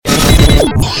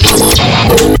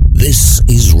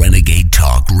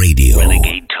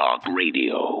Talk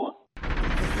Radio.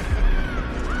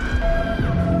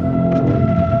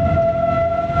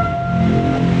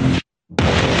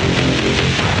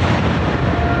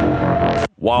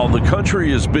 While the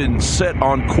country has been set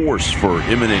on course for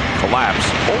imminent collapse,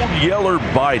 Old Yeller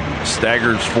Biden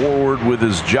staggers forward with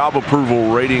his job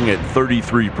approval rating at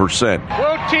 33%.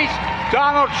 We'll teach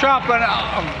Donald Trump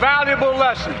a valuable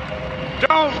lesson.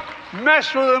 Don't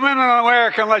mess with the women in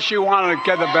America unless you want to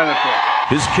get the benefit.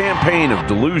 His campaign of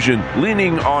delusion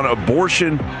leaning on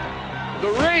abortion. The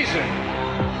reason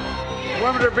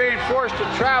women are being forced to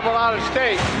travel out of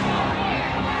state,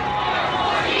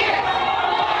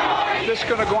 this is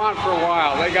going to go on for a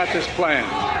while. They got this plan.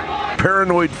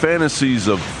 Paranoid fantasies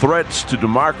of threats to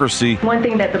democracy. One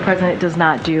thing that the president does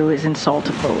not do is insult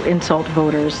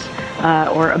voters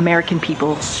or American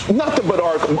people. Nothing but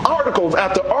articles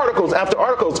after articles after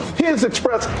articles. He has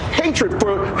expressed hatred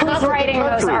for who's writing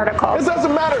those articles. It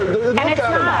doesn't matter. And it's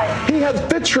not. He has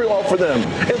vitriol for them,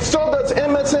 and so does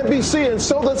MSNBC, and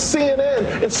so does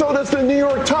CNN, and so does the New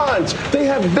York Times. They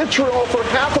have vitriol for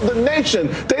half of the nation.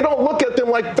 They don't look at them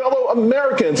like fellow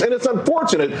Americans, and it's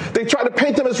unfortunate. They try to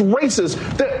paint them as racist.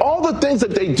 That all the things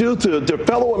that they do to their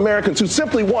fellow Americans who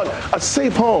simply want a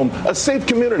safe home, a safe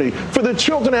community, for their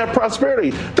children to have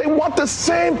prosperity, they want the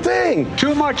same thing.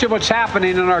 Too much of what's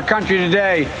happening in our country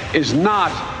today is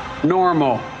not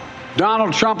normal.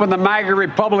 Donald Trump and the MAGA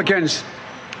Republicans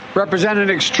represent an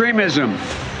extremism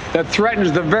that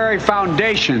threatens the very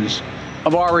foundations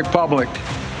of our republic.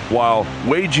 While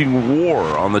waging war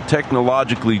on the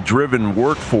technologically driven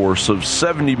workforce of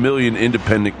 70 million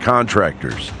independent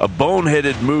contractors, a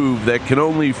boneheaded move that can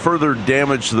only further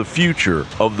damage the future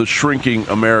of the shrinking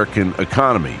American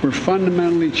economy. We're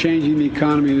fundamentally changing the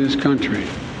economy of this country,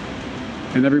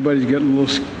 and everybody's getting a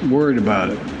little worried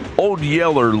about it. Old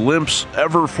Yeller limps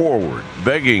ever forward,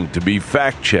 begging to be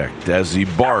fact-checked as he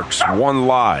barks one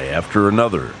lie after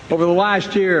another. Over the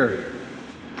last year,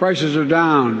 prices are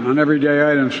down on everyday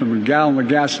items from a gallon of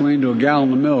gasoline to a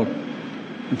gallon of milk,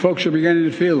 and folks are beginning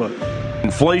to feel it.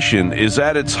 Inflation is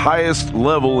at its highest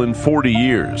level in 40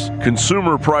 years.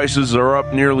 Consumer prices are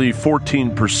up nearly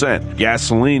 14%.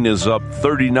 Gasoline is up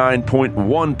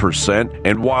 39.1%.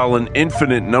 And while an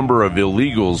infinite number of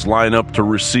illegals line up to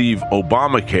receive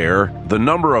Obamacare, the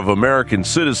number of American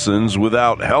citizens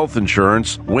without health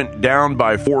insurance went down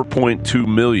by 4.2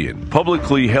 million.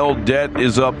 Publicly held debt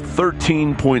is up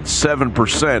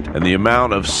 13.7%, and the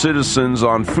amount of citizens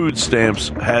on food stamps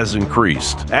has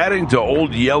increased. Adding to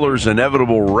Old Yeller's inevitable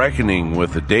reckoning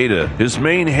with the data, his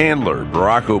main handler,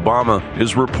 Barack Obama,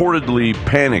 is reportedly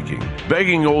panicking,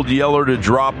 begging Old Yeller to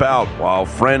drop out while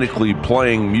frantically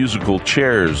playing musical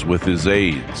chairs with his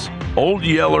aides. Old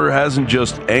Yeller hasn't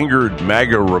just angered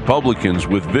MAGA Republicans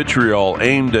with vitriol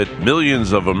aimed at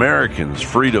millions of Americans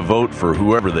free to vote for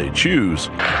whoever they choose.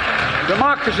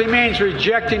 Democracy means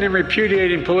rejecting and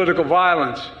repudiating political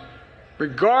violence,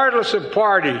 regardless of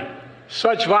party.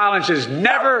 Such violence is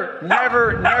never,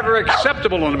 never, never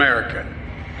acceptable in America.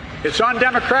 It's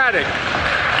undemocratic,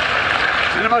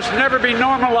 and it must never be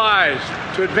normalized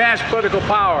to advance political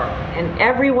power. And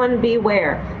everyone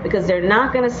beware, because they're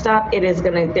not going to stop.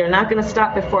 They're not going to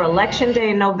stop before Election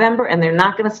Day in November, and they're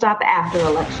not going to stop after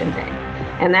Election Day.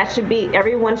 And that should be,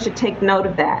 everyone should take note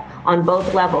of that on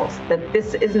both levels, that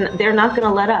this isn't, they're not going to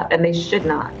let up, and they should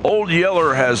not. Old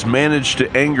Yeller has managed to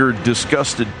anger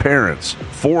disgusted parents,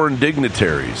 foreign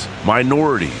dignitaries,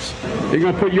 minorities. They're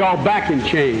going to put you all back in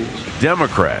chains.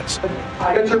 Democrats.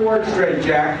 Get your words straight,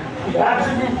 Jack. That's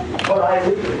what I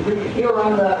hear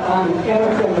on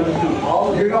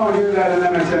MSNBC. You don't hear that in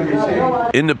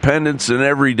MSNBC. Independents and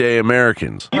everyday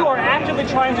Americans. You are actively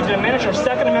trying to diminish our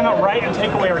Second Amendment right and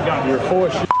take away our guns. You're full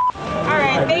of shit. All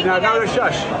right, thank you. No,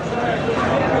 shush.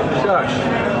 Shush.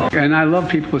 And I love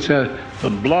people who say, the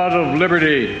blood of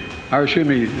liberty, or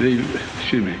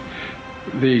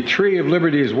the tree of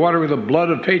liberty is watered with the blood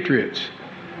of patriots.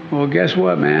 Well, guess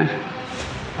what, man?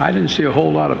 I didn't see a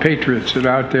whole lot of patriots that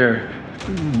are out there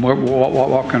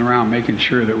walking around making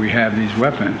sure that we have these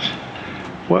weapons.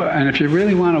 Well, and if you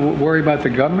really want to worry about the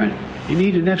government, you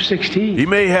need an F-16. He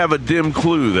may have a dim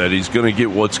clue that he's going to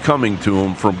get what's coming to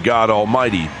him from God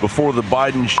Almighty before the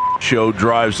Biden show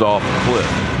drives off the cliff.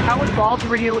 How involved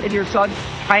were you in your son's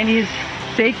Chinese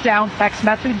takedown text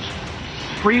message?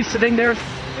 Were you sitting there?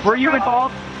 Were you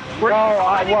involved? No,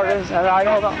 I wasn't, and I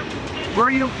don't know. Were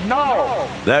you? No.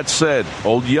 That said,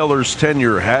 Old Yeller's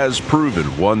tenure has proven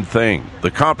one thing.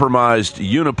 The compromised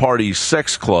uniparty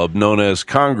sex club known as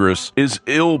Congress is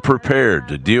ill-prepared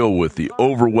to deal with the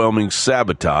overwhelming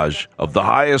sabotage of the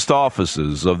highest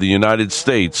offices of the United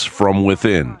States from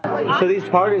within. So these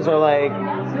parties are like,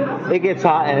 it gets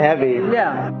hot and heavy.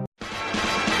 Yeah.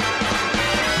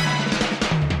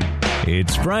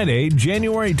 It's Friday,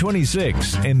 January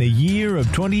 26th, in the year of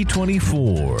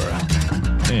 2024.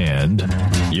 And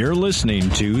you're listening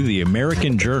to The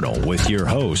American Journal with your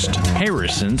host,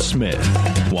 Harrison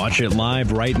Smith. Watch it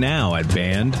live right now at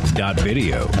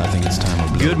band.video. I think it's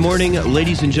time. Good morning,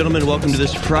 ladies and gentlemen. Welcome to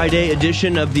this Friday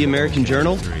edition of The American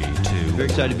Journal. Very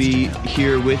excited to be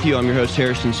here with you. I'm your host,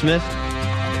 Harrison Smith.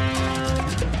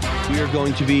 We are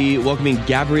going to be welcoming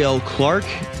Gabrielle Clark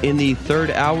in the third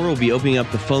hour. We'll be opening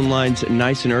up the phone lines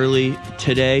nice and early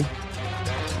today.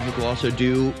 I think we'll also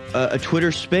do a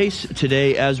Twitter space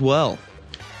today as well.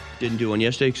 Didn't do one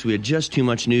yesterday because we had just too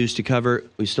much news to cover.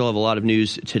 We still have a lot of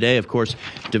news today. Of course,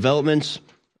 developments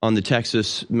on the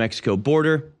Texas-Mexico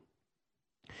border,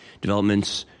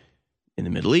 developments in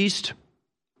the Middle East,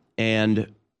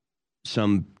 and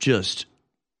some just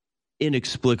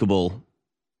inexplicable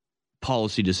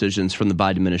policy decisions from the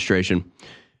Biden administration.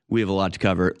 We have a lot to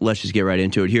cover. Let's just get right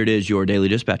into it. Here it is, your Daily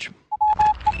Dispatch.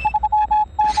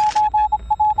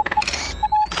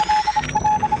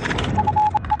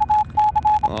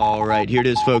 All right, here it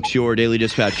is, folks, your Daily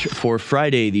Dispatch for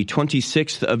Friday, the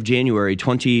 26th of January,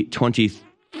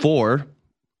 2024.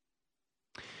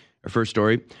 Our first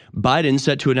story, Biden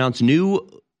set to announce new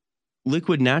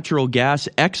liquid natural gas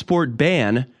export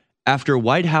ban after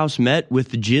White House met with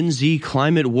the Gen Z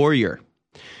climate warrior.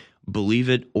 Believe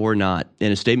it or not.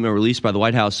 In a statement released by the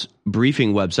White House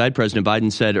briefing website, President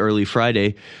Biden said early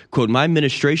Friday, quote, "My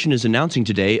administration is announcing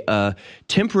today a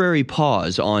temporary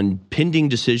pause on pending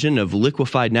decision of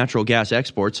liquefied natural gas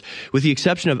exports, with the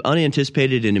exception of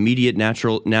unanticipated and immediate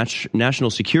national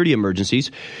security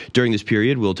emergencies. During this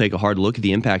period, we'll take a hard look at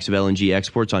the impacts of LNG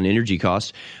exports on energy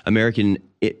costs, American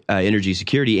energy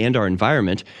security, and our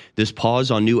environment. This pause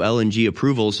on new LNG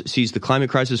approvals sees the climate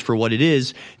crisis for what it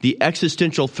is, the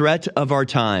existential threat of our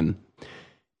time."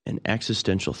 An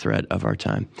existential threat of our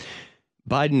time.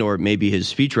 Biden, or maybe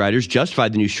his speechwriters,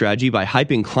 justified the new strategy by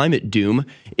hyping climate doom,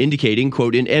 indicating,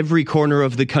 quote, "In every corner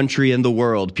of the country and the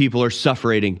world, people are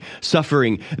suffering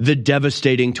the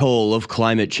devastating toll of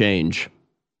climate change.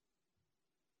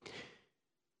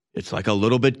 It's like a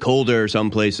little bit colder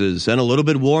some places and a little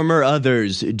bit warmer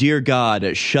others. Dear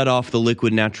God, shut off the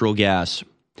liquid natural gas.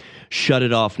 Shut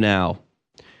it off now."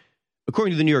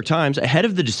 According to the New York Times, ahead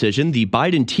of the decision, the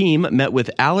Biden team met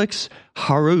with Alex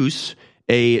Harous,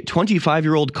 a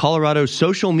 25-year-old Colorado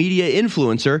social media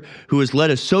influencer who has led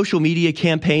a social media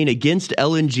campaign against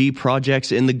LNG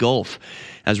projects in the Gulf.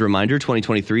 As a reminder,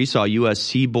 2023 saw U.S.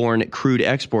 seaborne crude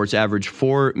exports average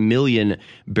 4 million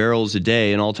barrels a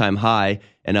day, an all-time high,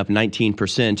 and up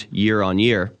 19% year on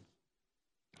year.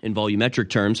 In volumetric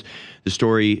terms, the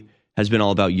story has been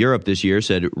all about Europe this year,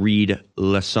 said Reed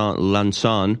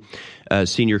Lanson,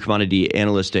 senior commodity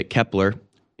analyst at Kepler,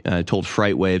 told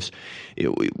FreightWaves.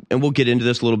 And we'll get into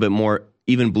this a little bit more.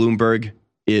 Even Bloomberg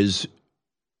is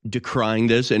decrying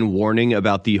this and warning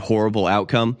about the horrible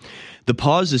outcome. The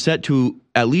pause is set to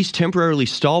at least temporarily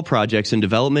stall projects in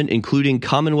development, including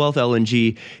Commonwealth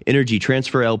LNG, Energy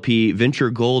Transfer LP, Venture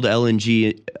Gold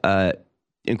LNG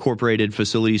incorporated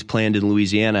facilities planned in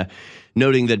Louisiana,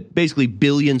 noting that basically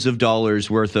billions of dollars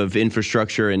worth of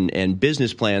infrastructure and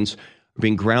business plans are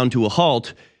being ground to a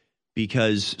halt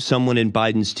because someone in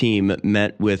Biden's team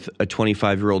met with a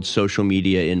 25-year-old social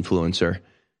media influencer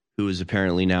who is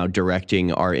apparently now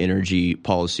directing our energy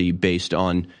policy based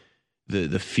on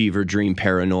the fever dream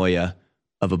paranoia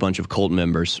of a bunch of cult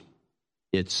members.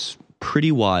 It's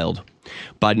pretty wild.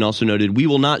 Biden also noted, "We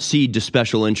will not cede to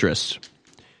special interests,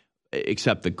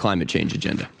 except the climate change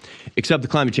agenda." Except the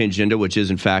climate change agenda, which is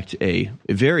in fact a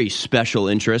very special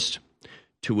interest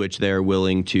to which they're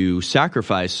willing to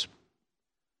sacrifice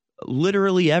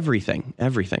literally everything.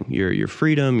 Your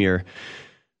freedom, your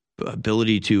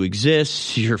ability to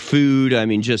exist, your food. I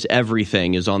mean, just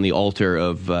everything is on the altar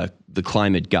of the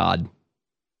climate god.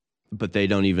 But they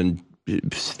don't even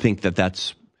think that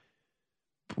that's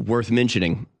worth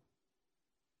mentioning.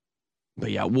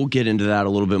 But yeah, we'll get into that a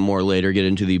little bit more later, get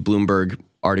into the Bloomberg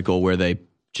article where they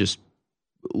just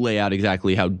lay out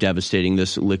exactly how devastating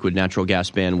this liquid natural gas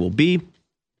ban will be.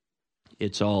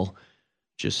 It's all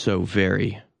just so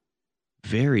very,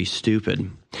 very stupid.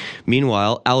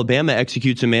 Meanwhile, Alabama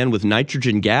executes a man with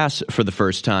nitrogen gas for the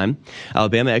first time.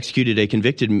 Alabama executed a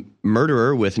convicted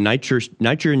murderer with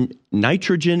nitrogen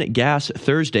gas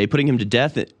Thursday, putting him to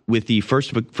death with the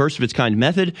first of its kind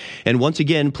method, and once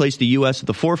again placed the U.S. at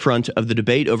the forefront of the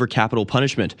debate over capital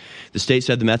punishment. The state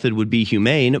said the method would be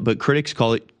humane, but critics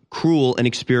call it cruel and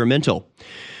experimental.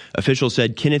 Officials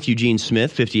said Kenneth Eugene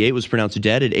Smith, 58, was pronounced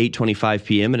dead at 8:25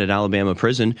 p.m. in an Alabama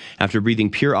prison after breathing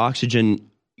pure oxygen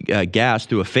gas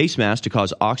through a face mask to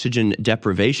cause oxygen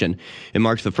deprivation. It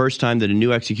marks the first time that a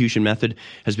new execution method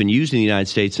has been used in the United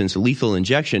States since lethal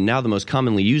injection. Now the most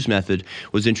commonly used method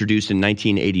was introduced in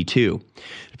 1982.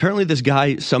 Apparently this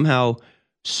guy somehow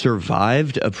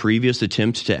survived a previous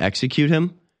attempt to execute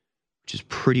him, which is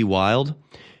pretty wild.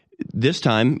 This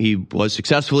time he was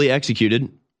successfully executed.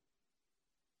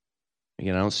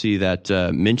 Again, I don't see that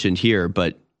mentioned here,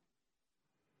 but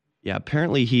yeah,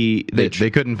 apparently they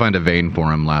couldn't find a vein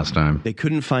for him last time. They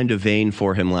couldn't find a vein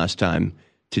for him last time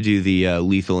to do the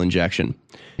lethal injection.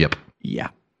 Yep. Yeah.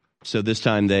 So this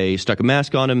time they stuck a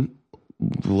mask on him,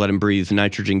 let him breathe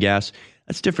nitrogen gas.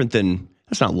 That's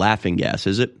not laughing gas,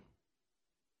 is it?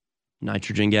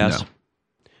 Nitrogen gas? No.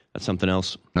 That's something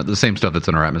else. No, the same stuff that's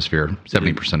in our atmosphere,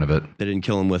 70% of it. They didn't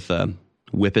kill him with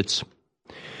whippets.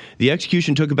 The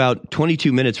execution took about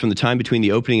 22 minutes from the time between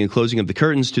the opening and closing of the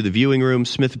curtains to the viewing room.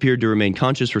 Smith appeared to remain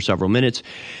conscious for several minutes.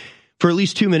 For at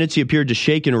least 2 minutes, he appeared to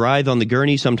shake and writhe on the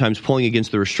gurney, sometimes pulling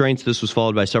against the restraints. This was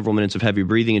followed by several minutes of heavy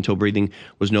breathing until breathing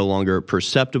was no longer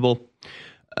perceptible.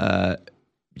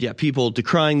 People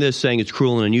decrying this, saying it's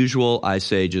cruel and unusual. I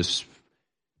say just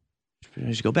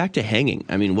go back to hanging.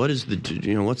 I mean, what's the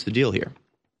deal here?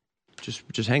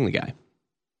 Just hang the guy.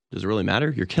 Does it really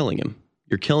matter? You're killing him.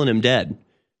 You're killing him dead.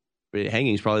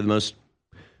 Hanging is probably the most,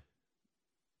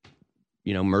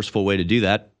 merciful way to do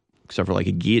that, except for like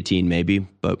a guillotine maybe,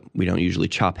 but we don't usually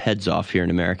chop heads off here in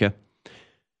America.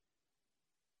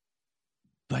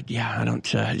 But yeah, I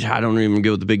don't even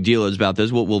get what the big deal is about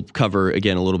this. We'll cover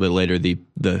again a little bit later the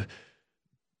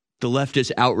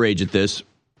leftist outrage at this.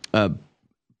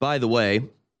 By the way,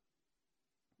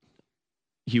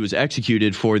 he was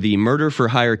executed for the murder for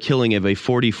hire killing of a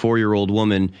 44-year-old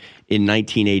woman in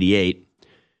 1988.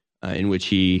 In which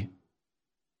he,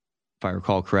 if I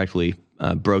recall correctly,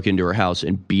 broke into her house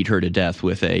and beat her to death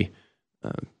with a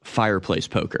fireplace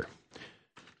poker.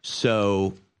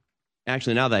 So,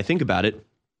 actually, now that I think about it,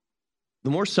 the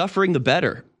more suffering, the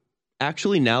better.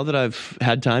 Actually, now that I've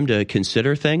had time to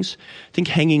consider things, I think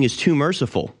hanging is too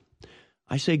merciful.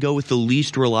 I say go with the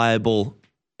least reliable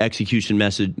execution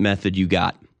method you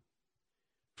got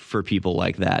for people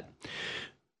like that.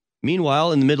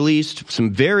 Meanwhile, in the Middle East,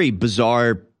 some very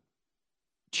bizarre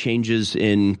changes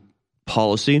in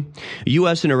policy.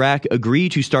 U.S. and Iraq agree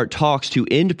to start talks to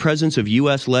end presence of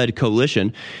U.S.-led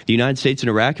coalition. The United States and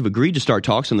Iraq have agreed to start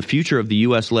talks on the future of the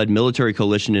U.S.-led military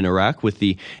coalition in Iraq with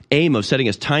the aim of setting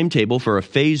a timetable for a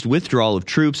phased withdrawal of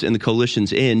troops and the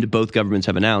coalition's end, both governments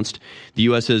have announced. The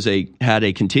U.S. has had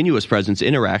a continuous presence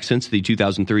in Iraq since the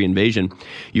 2003 invasion.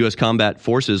 U.S. combat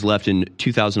forces left in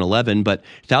 2011, but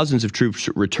thousands of troops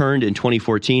returned in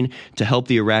 2014 to help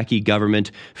the Iraqi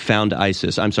government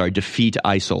defeat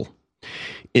ISIL.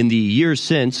 In the years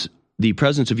since, the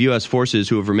presence of U.S. forces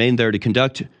who have remained there to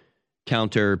conduct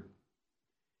counter,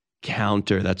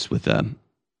 that's with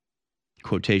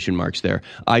quotation marks there,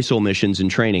 ISIL missions and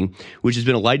training, which has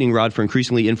been a lightning rod for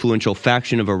increasingly influential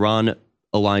faction of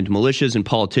Iran-aligned militias and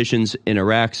politicians in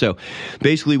Iraq. So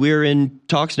basically, we're in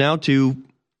talks now to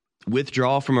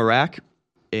withdraw from Iraq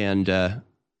and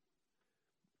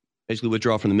basically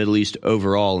withdraw from the Middle East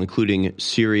overall, including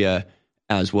Syria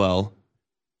as well.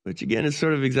 Which, again, is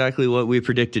sort of exactly what we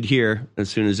predicted here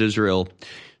as soon as Israel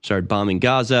started bombing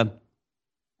Gaza.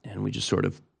 And we just sort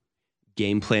of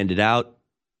game planned it out.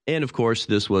 And, of course,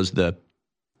 this was the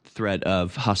threat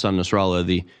of Hassan Nasrallah,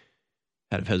 the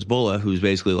head of Hezbollah, who's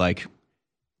basically like,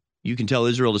 you can tell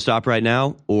Israel to stop right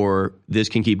now, or this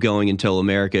can keep going until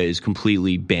America is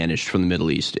completely banished from the Middle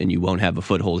East, and you won't have a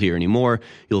foothold here anymore.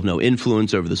 You'll have no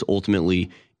influence over this ultimately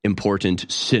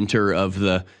important center of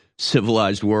the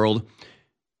civilized world.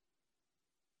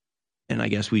 And I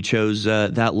guess we chose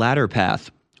that latter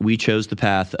path. We chose the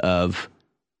path of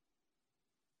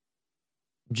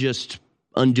just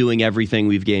undoing everything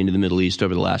we've gained in the Middle East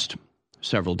over the last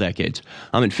several decades.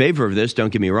 I'm in favor of this, don't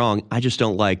get me wrong. I just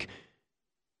don't like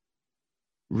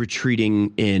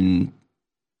retreating in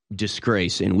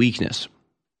disgrace and weakness.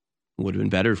 It would have been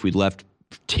better if we'd left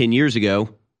 10 years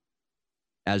ago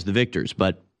as the victors,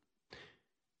 but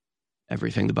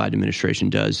everything the Biden administration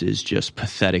does is just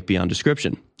pathetic beyond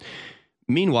description.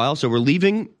 Meanwhile, so we're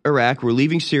leaving Iraq, we're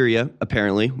leaving Syria,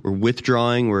 apparently. We're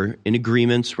withdrawing, we're in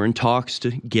agreements, we're in talks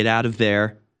to get out of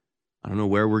there. I don't know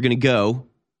where we're going to go.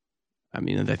 I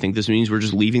mean, I think this means we're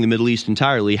just leaving the Middle East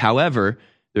entirely. However,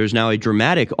 there's now a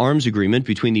dramatic arms agreement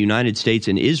between the United States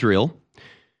and Israel.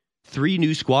 3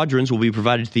 new squadrons will be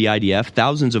provided to the IDF.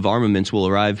 Thousands of armaments will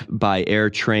arrive by air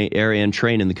and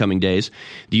train in the coming days.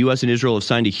 The U.S. and Israel have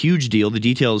signed a huge deal. The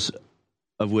details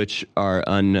of which are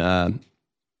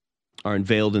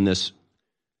unveiled in this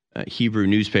Hebrew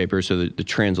newspaper, so the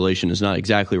translation is not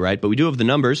exactly right, but we do have the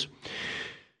numbers.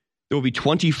 There will be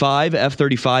 25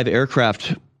 F-35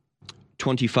 aircraft,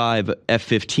 25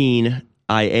 F-15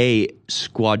 IA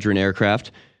squadron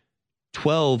aircraft,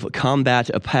 12 combat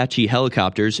Apache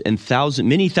helicopters, and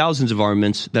many thousands of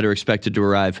armaments that are expected to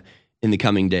arrive in the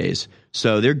coming days.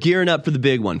 So they're gearing up for the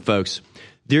big one, folks.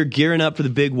 They're gearing up for the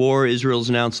big war. Israel's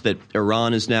announced that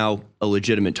Iran is now a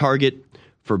legitimate target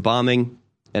for bombing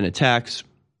and attacks.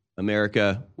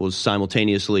 America was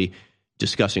simultaneously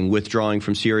discussing withdrawing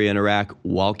from Syria and Iraq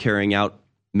while carrying out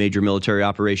major military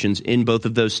operations in both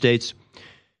of those states.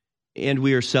 And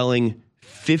we are selling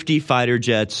 50 fighter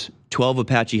jets, 12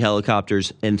 Apache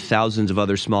helicopters, and thousands of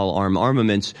other small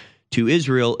armaments to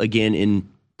Israel, again, in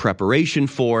preparation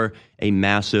for a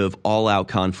massive all-out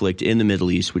conflict in the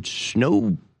Middle East, which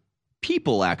no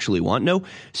people actually want, no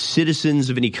citizens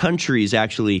of any countries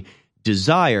actually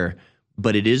desire,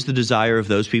 but it is the desire of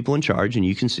those people in charge, and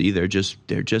you can see they're just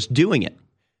doing it.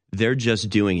 They're just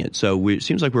doing it. So it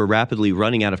seems like we're rapidly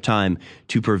running out of time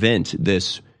to prevent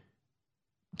this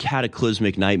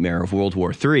cataclysmic nightmare of World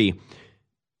War III.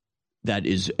 That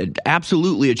is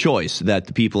absolutely a choice that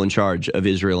the people in charge of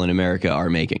Israel and America are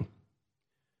making.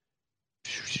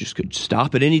 She just could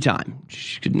stop at any time.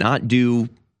 She could not do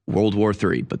World War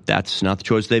III, but that's not the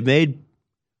choice they've made.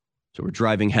 So we're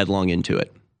driving headlong into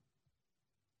it.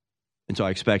 And so I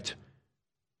expect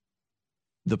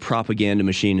the propaganda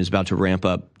machine is about to ramp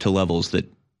up to levels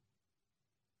that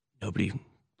nobody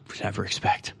would ever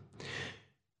expect.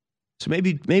 So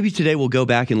maybe today we'll go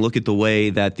back and look at the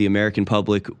way that the American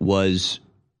public was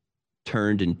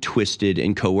turned and twisted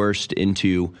and coerced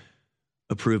into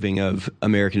approving of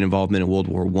American involvement in World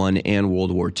War I and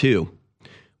World War II,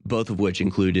 both of which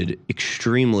included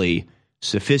extremely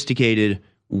sophisticated,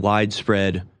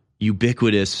 widespread,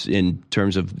 ubiquitous in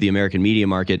terms of the American media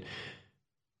market,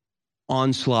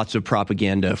 onslaughts of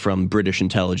propaganda from British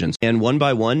intelligence. And one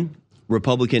by one,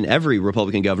 every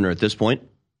Republican governor at this point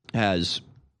has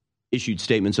issued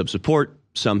statements of support.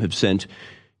 Some have sent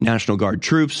National Guard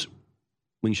troops.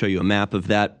 We can show you a map of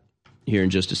that here in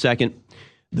just a second.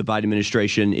 The Biden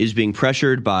administration is being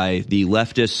pressured by the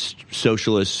leftist,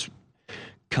 socialist,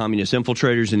 communist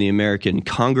infiltrators in the American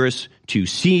Congress to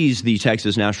seize the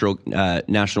Texas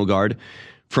National Guard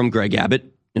from Greg Abbott.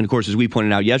 And of course, as we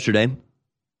pointed out yesterday,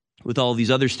 with all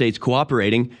these other states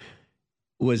cooperating,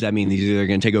 what does that mean? They're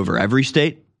going to take over every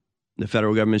state? The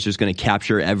federal government is just going to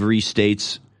capture every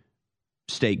state's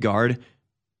state guard? And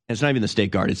it's not even the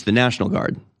state guard, it's the National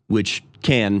Guard, which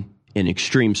can, in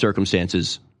extreme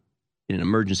circumstances, in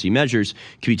emergency measures,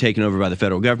 can be taken over by the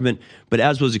federal government. But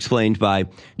as was explained by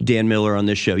Dan Miller on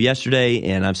this show yesterday,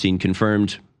 and I've seen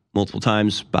confirmed multiple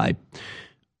times by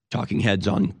talking heads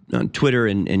on Twitter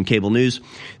and cable news,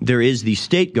 there is the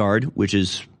state guard, which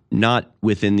is not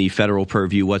within the federal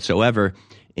purview whatsoever,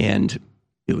 and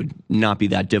it would not be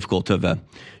that difficult of a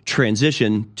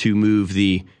transition to move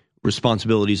the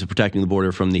responsibilities of protecting the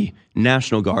border from the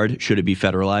National Guard, should it be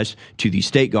federalized, to the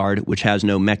state guard, which has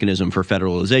no mechanism for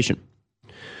federalization.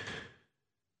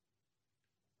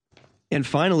 And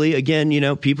finally,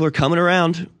 again, people are coming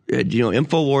around.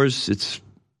 InfoWars,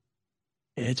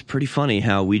 it's pretty funny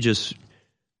how we just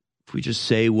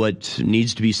say what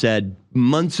needs to be said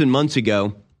months and months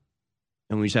ago,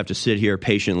 and we just have to sit here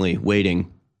patiently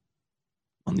waiting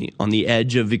on the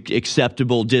edge of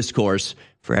acceptable discourse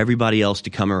for everybody else to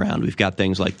come around. We've got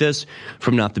things like this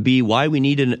from Not the Bee, why we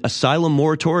need an asylum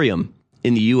moratorium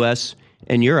in the U.S.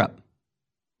 and Europe.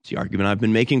 It's the argument I've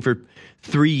been making for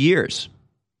 3 years.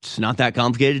 It's not that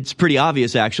complicated. It's pretty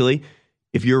obvious, actually.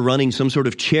 If you're running some sort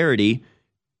of charity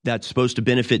that's supposed to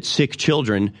benefit sick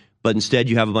children, but instead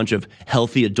you have a bunch of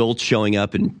healthy adults showing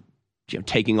up and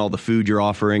taking all the food you're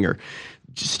offering or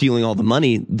stealing all the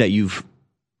money that you've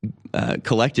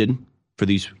collected for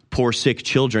these poor, sick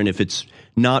children, if it's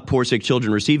not poor, sick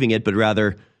children receiving it, but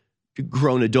rather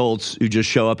grown adults who just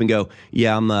show up and go,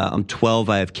 yeah, I'm 12,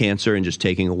 I have cancer, and just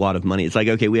taking a lot of money. It's like,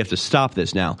 okay, we have to stop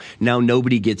this now. Now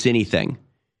nobody gets anything.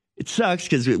 It sucks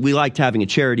because we liked having a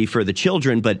charity for the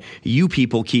children, but you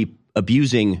people keep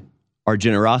abusing our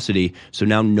generosity, so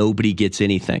now nobody gets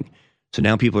anything. So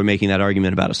now people are making that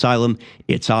argument about asylum.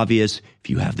 It's obvious.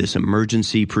 If you have this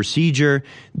emergency procedure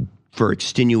for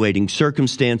extenuating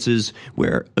circumstances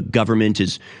where a government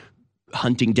is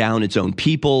hunting down its own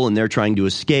people and they're trying to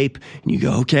escape, and you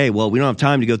go, okay, well, we don't have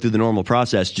time to go through the normal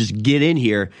process. Just get in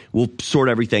here. We'll sort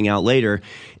everything out later.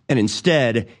 And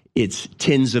instead, it's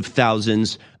tens of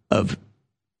thousands of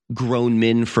grown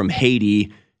men from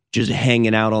Haiti just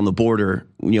hanging out on the border,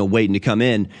 waiting to come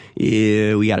in.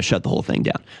 We got to shut the whole thing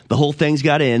down. The whole thing's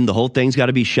got to end. The whole thing's got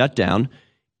to be shut down.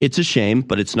 It's a shame,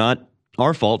 but it's not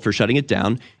our fault for shutting it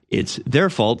down. It's their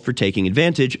fault for taking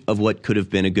advantage of what could have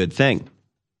been a good thing.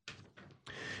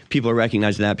 People are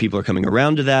recognizing that. People are coming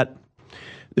around to that.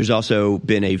 There's also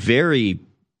been a very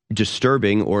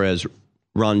disturbing, or as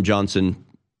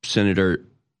Senator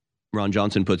Ron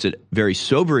Johnson puts it, very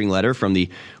sobering letter from the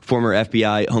former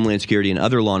FBI, Homeland Security, and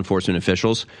other law enforcement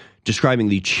officials describing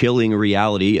the chilling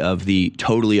reality of the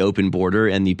totally open border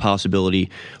and the possibility,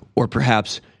 or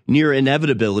perhaps near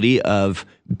inevitability, of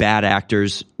bad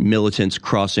actors, militants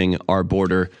crossing our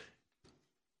border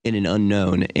in an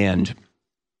unknown and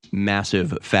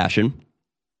massive fashion.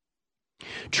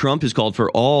 Trump has called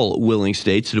for all willing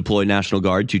states to deploy National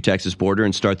Guard to Texas border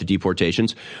and start the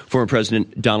deportations. Former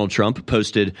President Donald Trump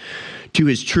posted to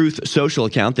his Truth Social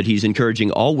account that he's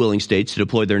encouraging all willing states to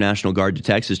deploy their National Guard to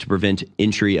Texas to prevent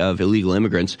entry of illegal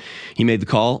immigrants. He made the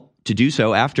call to do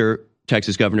so after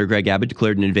Texas Governor Greg Abbott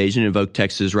declared an invasion and invoked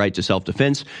Texas' right to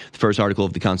self-defense, the first article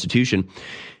of the Constitution.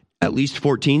 At least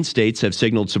 14 states have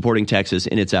signaled supporting Texas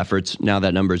in its efforts. Now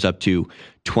that number is up to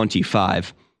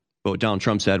 25. But what Donald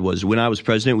Trump said was, when I was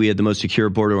president, we had the most secure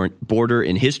border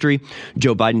in history.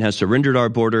 Joe Biden has surrendered our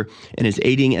border and is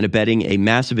aiding and abetting a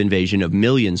massive invasion of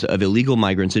millions of illegal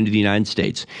migrants into the United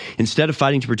States. Instead of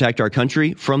fighting to protect our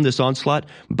country from this onslaught,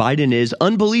 Biden is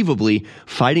unbelievably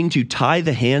fighting to tie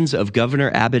the hands of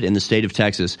Governor Abbott in the state of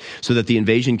Texas so that the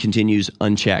invasion continues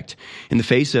unchecked. In the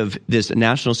face of this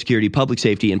national security, public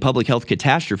safety, and public health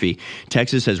catastrophe,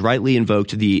 Texas has rightly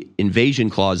invoked the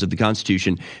invasion clause of the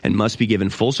Constitution and must be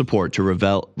given full support to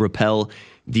repel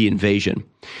the invasion.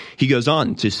 He goes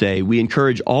on to say, we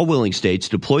encourage all willing states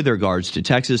to deploy their guards to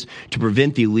Texas to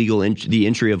prevent the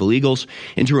entry of illegals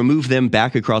and to remove them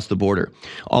back across the border.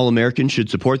 All Americans should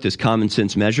support this common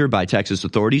sense measure by Texas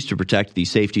authorities to protect the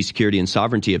safety, security, and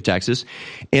sovereignty of Texas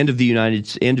and of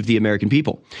the American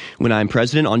people. When I'm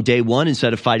president, on day one,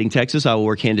 instead of fighting Texas, I will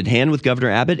work hand in hand with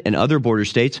Governor Abbott and other border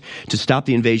states to stop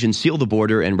the invasion, seal the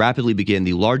border, and rapidly begin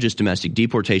the largest domestic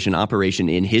deportation operation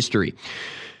in history.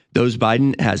 Those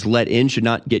Biden has let in should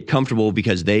not get comfortable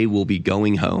because they will be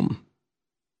going home.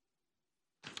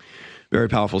 Very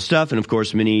powerful stuff. And of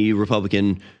course, many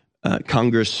Republican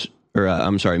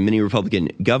many Republican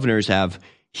governors have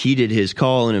heeded his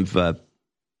call and have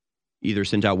either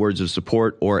sent out words of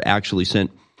support or actually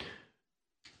sent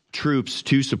troops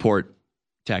to support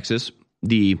Texas.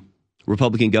 The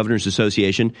Republican Governors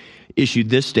Association issued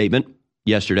this statement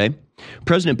yesterday.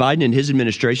 President Biden and his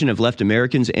administration have left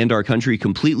Americans and our country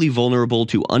completely vulnerable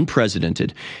to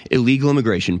unprecedented illegal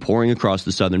immigration pouring across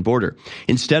the southern border.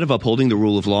 Instead of upholding the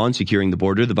rule of law and securing the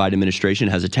border, the Biden administration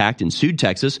has attacked and sued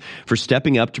Texas for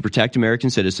stepping up to protect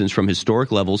American citizens from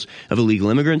historic levels of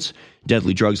illegal immigrants,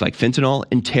 deadly drugs like fentanyl,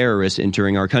 and terrorists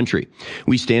entering our country.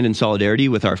 We stand in solidarity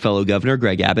with our fellow governor,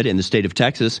 Greg Abbott, and the state of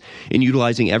Texas in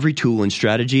utilizing every tool and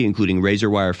strategy, including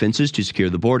razor wire fences, to secure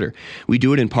the border. We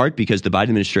do it in part because the Biden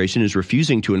administration is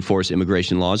refusing to enforce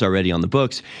immigration laws already on the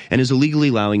books and is illegally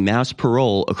allowing mass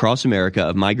parole across America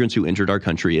of migrants who entered our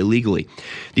country illegally.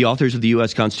 The authors of the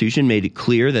U.S. Constitution made it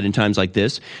clear that in times like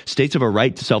this, states have a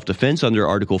right to self-defense under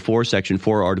Article 4, Section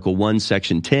 4, Article 1,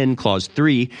 Section 10, Clause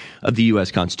 3 of the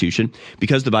U.S. Constitution.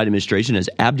 Because the Biden administration has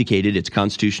abdicated its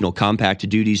constitutional compact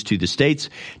duties to the states,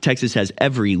 Texas has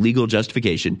every legal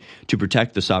justification to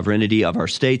protect the sovereignty of our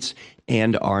states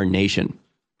and our nation.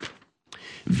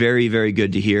 Very, very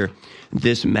good to hear.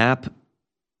 This map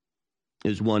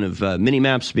is one of many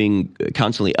maps being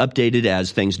constantly updated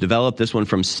as things develop. This one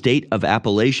from State of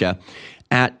Appalachia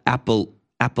at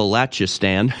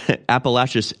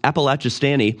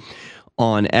Appalachistani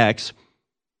on X.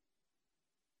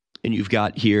 And you've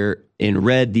got here in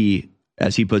red the,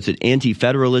 as he puts it,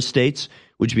 anti-federalist states,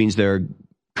 which means their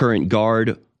current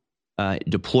guard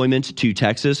deployment to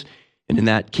Texas. And in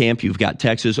that camp, you've got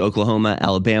Texas, Oklahoma,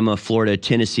 Alabama, Florida,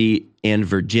 Tennessee, and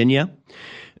Virginia.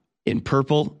 In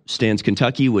purple stands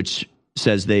Kentucky, which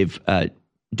says they've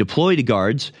deployed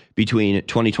guards between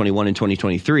 2021 and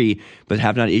 2023, but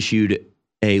have not issued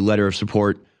a letter of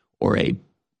support or a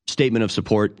statement of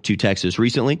support to Texas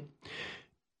recently.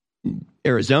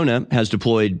 Arizona has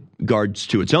deployed guards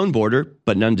to its own border,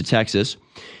 but none to Texas.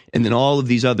 And then all of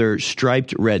these other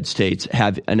striped red states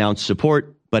have announced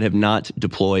support, but have not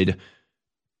deployed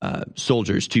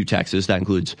soldiers to Texas. That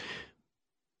includes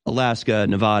Alaska,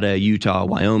 Nevada, Utah,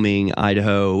 Wyoming,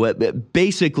 Idaho,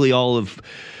 basically all of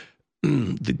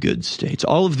the good states.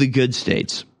 All of the good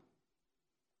states,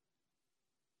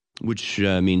 which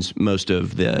means most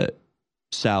of the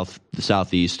South, the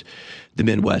Southeast, the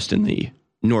Midwest, and the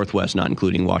Northwest, not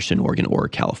including Washington, Oregon, or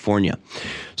California.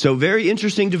 So very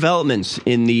interesting developments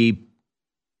in the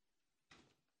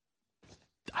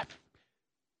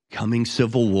coming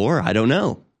Civil War. I don't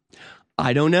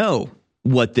know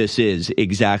what this is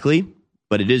exactly,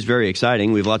 but it is very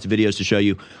exciting. We have lots of videos to show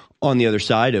you on the other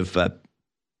side of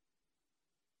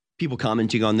people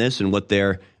commenting on this and what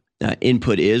their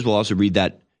input is. We'll also read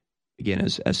that, again,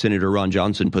 as Senator Ron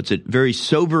Johnson puts it, very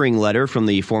sobering letter from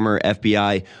the former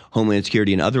FBI, Homeland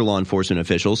Security, and other law enforcement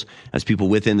officials as people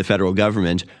within the federal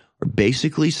government are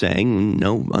basically saying, in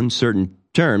no uncertain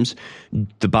terms,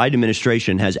 the Biden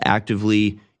administration has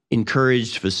actively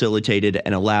encouraged, facilitated,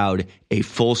 and allowed a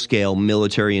full-scale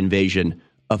military invasion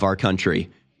of our country.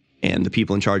 And the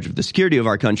people in charge of the security of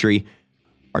our country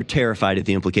are terrified at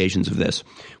the implications of this.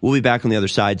 We'll be back on the other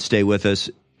side. Stay with us.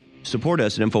 Support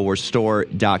us at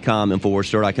InfoWarsStore.com.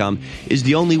 InfoWarsStore.com is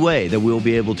the only way that we'll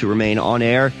be able to remain on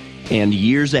air and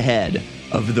years ahead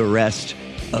of the rest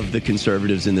of the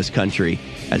conservatives in this country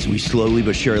as we slowly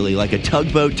but surely, like a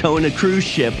tugboat towing a cruise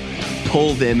ship,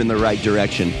 pull them in the right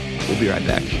direction. We'll be right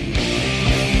back.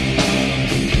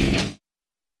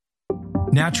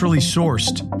 Naturally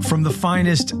sourced from the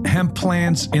finest hemp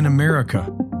plants in America,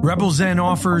 Rebel Zen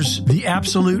offers the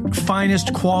absolute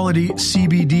finest quality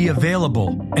CBD available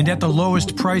and at the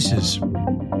lowest prices.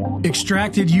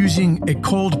 Extracted using a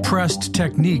cold-pressed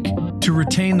technique to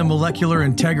retain the molecular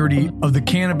integrity of the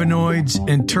cannabinoids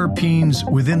and terpenes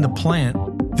within the plant,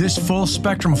 this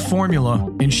full-spectrum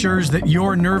formula ensures that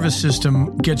your nervous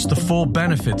system gets the full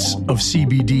benefits of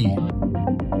CBD.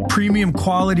 Premium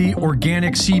quality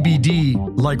organic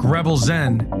CBD, like Rebel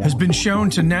Zen, has been shown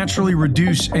to naturally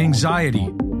reduce anxiety,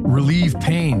 relieve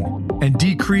pain, and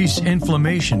decrease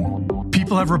inflammation.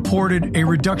 People have reported a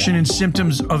reduction in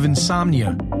symptoms of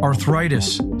insomnia,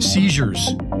 arthritis,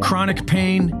 seizures, chronic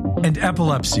pain, and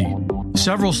epilepsy.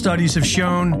 Several studies have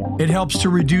shown it helps to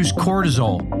reduce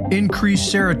cortisol, increase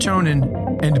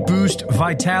serotonin, and boost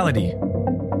vitality.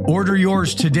 Order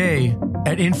yours today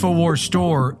at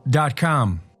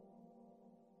InfoWarsStore.com.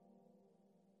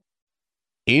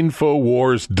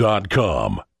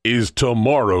 Infowars.com is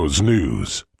tomorrow's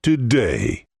news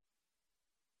today.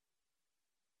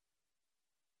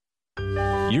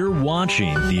 You're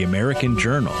watching The American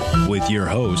Journal with your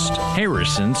host,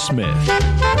 Harrison Smith.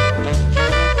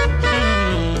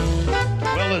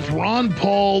 Well, as Ron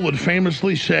Paul would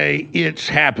famously say, it's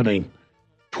happening.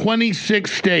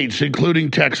 26 states, including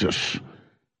Texas,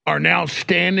 are now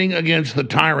standing against the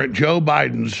tyrant Joe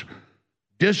Biden's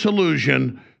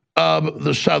disillusion of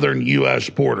the southern U.S.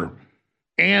 border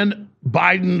and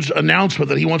Biden's announcement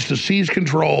that he wants to seize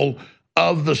control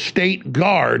of the state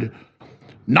guard,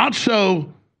 not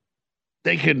so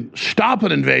they can stop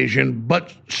an invasion,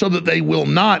 but so that they will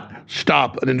not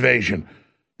stop an invasion.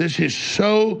 This is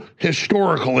so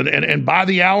historical, and by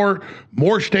the hour,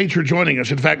 more states are joining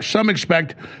us. In fact, some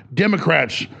expect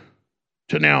Democrats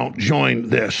to now join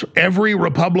this. Every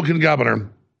Republican governor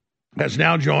has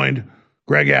now joined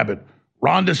Greg Abbott.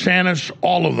 Ron DeSantis,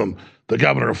 all of them. The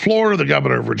governor of Florida, the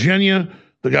governor of Virginia,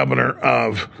 the governor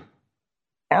of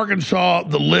Arkansas,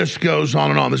 the list goes on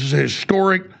and on. This is a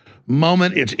historic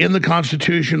moment. It's in the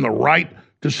Constitution, the right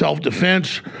to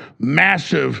self-defense,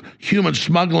 massive human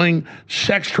smuggling,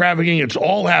 sex trafficking. It's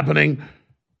all happening.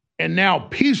 And now,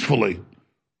 peacefully,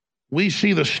 we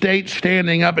see the state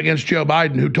standing up against Joe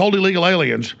Biden, who told illegal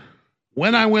aliens,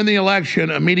 when I win the election,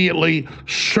 immediately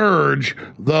surge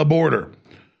the border.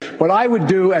 What I would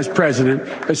do as president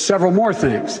is several more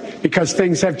things, because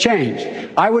things have changed.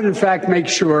 I would, in fact, make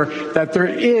sure that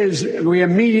we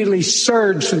immediately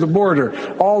surge to the border.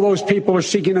 All those people are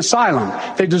seeking asylum.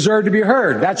 They deserve to be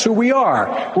heard. That's who we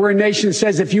are. We're a nation that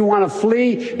says if you want to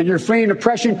flee and you're fleeing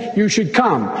oppression, you should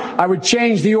come. I would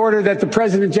change the order that the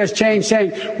president just changed,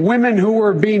 saying women who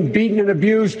were being beaten and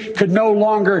abused could no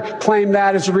longer claim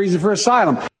that as a reason for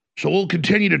asylum. So we'll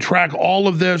continue to track all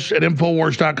of this at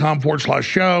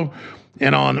Infowars.com/show.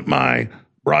 And on my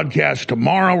broadcast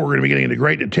tomorrow, we're going to be getting into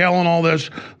great detail on all this,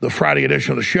 the Friday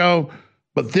edition of the show.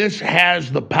 But this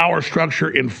has the power structure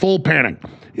in full panic.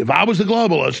 If I was a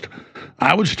globalist,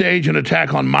 I would stage an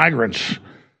attack on migrants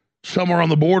somewhere on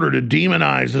the border to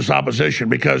demonize this opposition,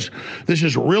 because this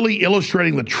is really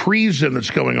illustrating the treason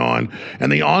that's going on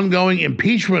and the ongoing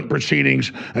impeachment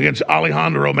proceedings against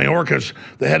Alejandro Mayorkas,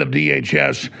 the head of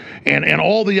DHS, and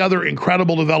all the other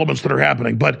incredible developments that are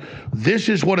happening. But this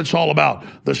is what it's all about.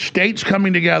 The states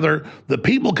coming together, the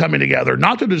people coming together,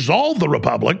 not to dissolve the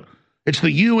republic. It's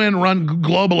the UN-run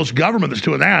globalist government that's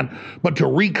doing that, but to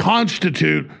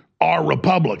reconstitute our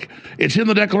republic. It's in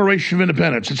the Declaration of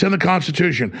Independence. It's in the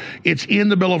Constitution. It's in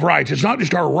the Bill of Rights. It's not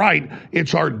just our right,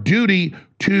 it's our duty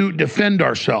to defend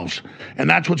ourselves. And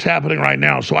that's what's happening right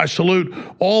now. So I salute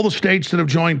all the states that have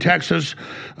joined Texas.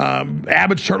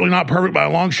 Abbott's certainly not perfect by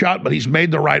a long shot, but he's made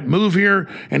the right move here,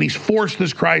 and he's forced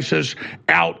this crisis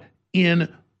out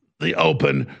in the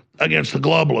open against the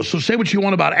globalists. So say what you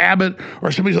want about Abbott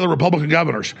or some of these other Republican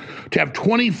governors. To have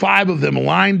 25 of them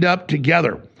lined up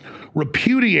together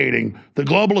repudiating the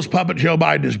globalist puppet Joe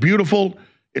Biden is beautiful,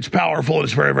 it's powerful, and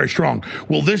it's very, very strong.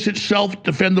 Will this itself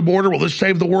defend the border? Will this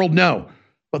save the world? No.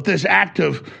 But this act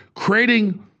of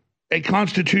creating a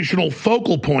constitutional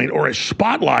focal point or a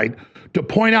spotlight to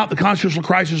point out the constitutional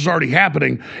crisis is already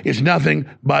happening is nothing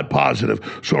but positive.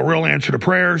 So a real answer to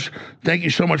prayers. Thank you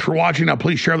so much for watching. Now,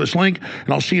 please share this link,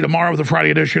 and I'll see you tomorrow with the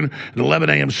Friday edition at 11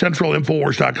 a.m. Central,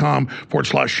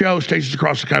 Infowars.com/show, stations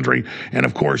across the country, and,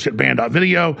 of course, at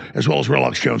band.video, as well as Real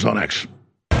Alex Jones on X.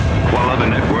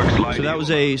 So that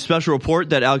was a special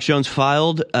report that Alex Jones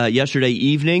filed yesterday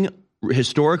evening.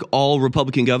 Historic, all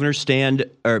Republican governors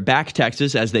back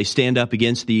Texas as they stand up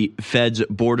against the Fed's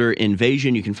border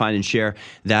invasion. You can find and share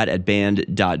that at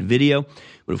band.video.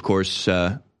 But of course,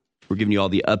 we're giving you all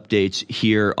the updates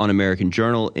here on American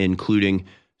Journal, including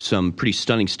some pretty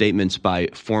stunning statements by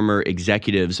former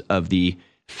executives of the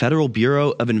Federal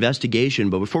Bureau of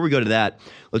Investigation. But before we go to that,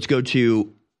 let's go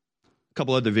to a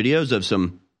couple other videos of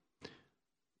some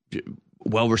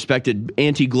well-respected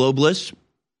anti-globalists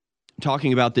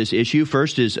talking about this issue.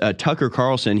 First is Tucker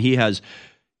Carlson. He has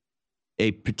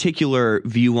a particular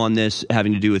view on this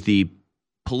having to do with the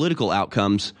political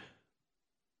outcomes,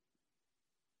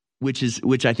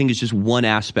 which I think is just one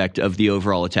aspect of the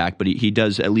overall attack, but he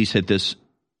does at least hit this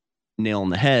nail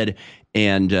on the head,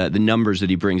 and the numbers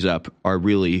that he brings up are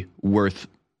really worth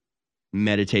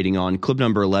meditating on. Clip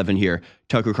number 11 here,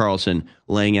 Tucker Carlson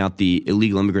laying out the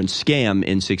illegal immigrant scam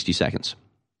in 60 seconds.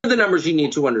 The numbers you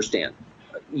need to understand.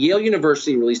 Yale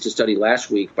University released a study last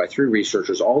week by 3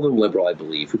 researchers, all of them liberal, I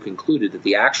believe, who concluded that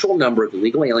the actual number of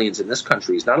illegal aliens in this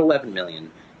country is not 11 million,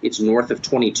 it's north of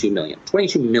 22 million.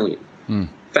 22 million.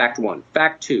 Fact 1.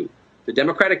 Fact 2. The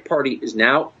Democratic Party is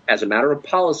now, as a matter of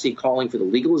policy, calling for the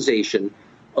legalization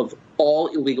of all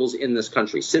illegals in this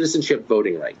country. Citizenship,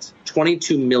 voting rights.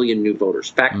 22 million new voters.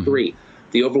 Fact 3.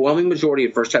 The overwhelming majority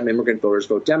of first-time immigrant voters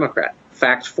vote Democrat.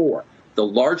 Fact 4. The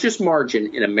largest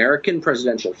margin in American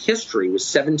presidential history was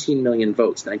 17 million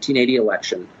votes,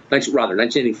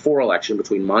 1984 election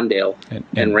between Mondale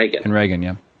and Reagan. And Reagan,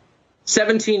 yeah.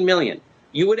 17 million.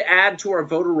 You would add to our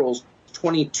voter rolls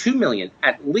 22 million,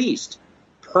 at least,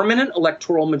 permanent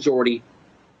electoral majority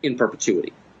in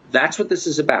perpetuity. That's what this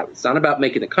is about. It's not about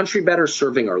making the country better,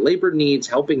 serving our labor needs,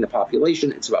 helping the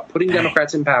population. It's about putting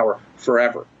Democrats in power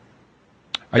forever.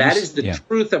 That is the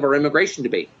truth of our immigration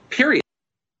debate, period.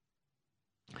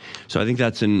 So I think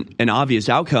that's an obvious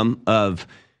outcome of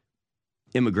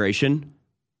immigration,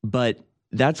 but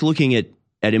that's looking at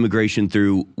immigration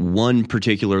through one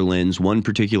particular lens, one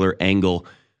particular angle,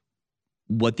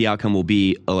 what the outcome will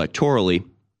be electorally.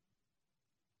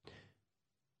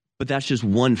 But that's just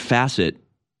one facet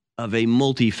of a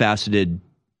multifaceted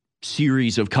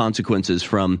series of consequences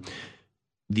from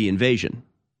the invasion.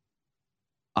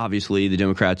 Obviously, the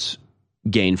Democrats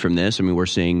gain from this. I mean, we're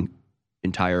seeing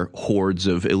entire hordes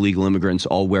of illegal immigrants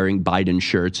all wearing Biden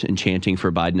shirts and chanting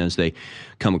for Biden as they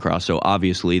come across. So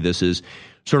obviously this is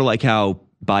sort of like how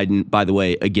Biden, by the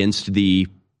way, against the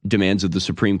demands of the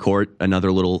Supreme Court,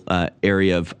 another little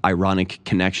area of ironic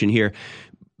connection here,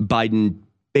 Biden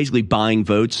basically buying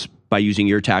votes by using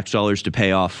your tax dollars to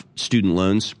pay off student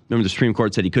loans. Remember, the Supreme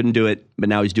Court said he couldn't do it, but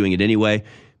now he's doing it anyway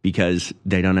because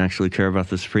they don't actually care about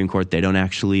the Supreme Court. They don't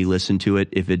actually listen to it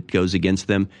if it goes against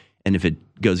them. And if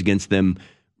it goes against them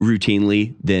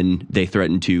routinely, then they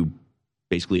threaten to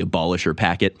basically abolish or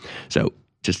pack it. So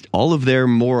just all of their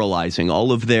moralizing,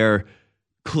 all of their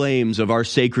claims of our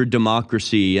sacred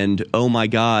democracy and, oh my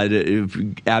God, if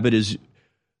Abbott is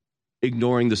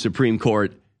ignoring the Supreme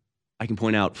Court, I can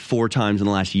point out 4 times in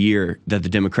the last year that the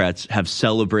Democrats have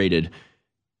celebrated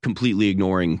completely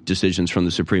ignoring decisions from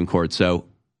the Supreme Court. So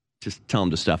just tell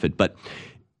them to stuff it. But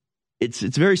it's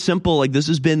very simple. Like, this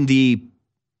has been the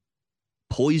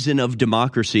poison of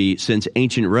democracy since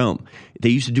ancient Rome. They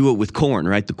used to do it with corn,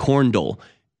 right? The corn dole.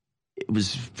 It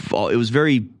was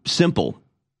very simple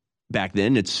back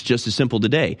then. It's just as simple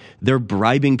today. They're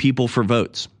bribing people for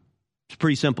votes. It's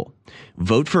pretty simple.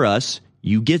 Vote for us,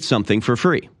 you get something for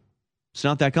free. It's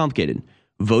not that complicated.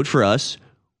 Vote for us,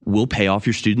 we'll pay off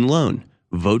your student loan.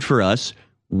 Vote for us,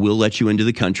 we'll let you into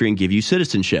the country and give you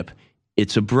citizenship.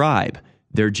 It's a bribe.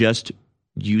 They're just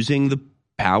using the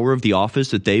power of the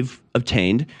office that they've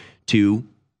obtained to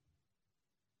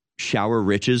shower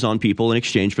riches on people in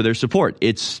exchange for their support.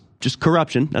 It's just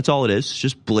corruption. That's all it is. It's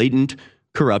just blatant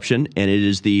corruption, and it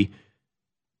is the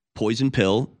poison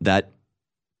pill that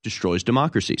destroys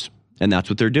democracies, and that's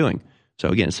what they're doing. So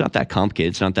again, it's not that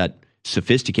complicated. It's not that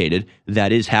sophisticated.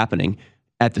 That is happening.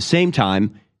 At the same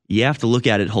time, you have to look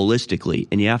at it holistically,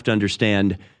 and you have to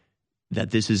understand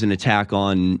that this is an attack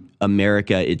on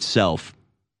America itself,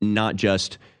 not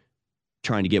just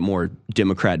trying to get more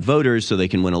Democrat voters so they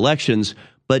can win elections,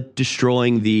 but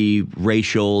destroying the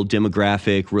racial,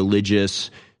 demographic,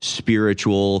 religious,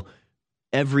 spiritual,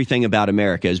 everything about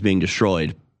America is being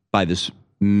destroyed by this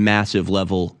massive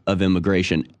level of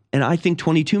immigration. And I think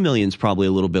 22 million is probably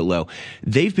a little bit low.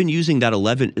 They've been using that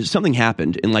 11. Something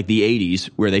happened in like the 80s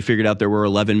where they figured out there were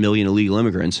 11 million illegal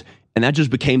immigrants. And that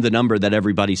just became the number that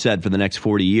everybody said for the next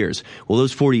 40 years. Well,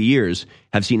 those 40 years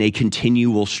have seen a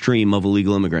continual stream of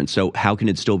illegal immigrants. So how can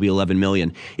it still be 11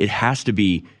 million? It has to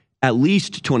be at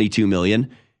least 22 million.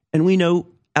 And we know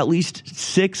at least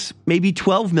 6, maybe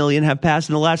 12 million have passed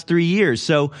in the last 3 years.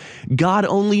 So God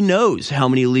only knows how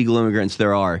many illegal immigrants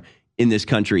there are in this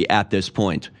country at this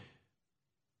point.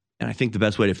 And I think the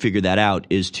best way to figure that out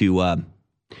is to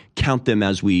count them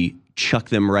as we chuck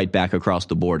them right back across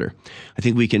the border. I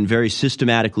think we can very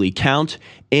systematically count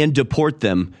and deport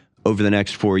them over the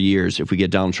next 4 years if we get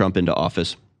Donald Trump into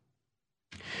office.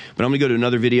 But I'm going to go to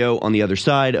another video on the other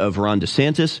side of Ron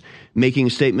DeSantis making a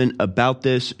statement about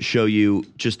this, show you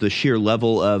just the sheer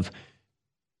level of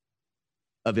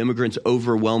immigrants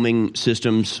overwhelming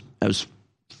systems as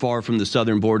far from the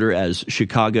southern border as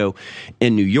Chicago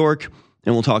and New York.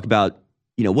 And we'll talk about,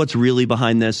 what's really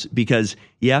behind this, because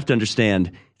you have to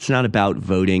understand it's not about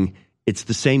voting. It's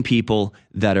the same people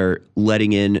that are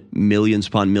letting in millions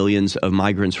upon millions of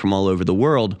migrants from all over the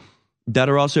world that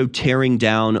are also tearing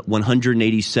down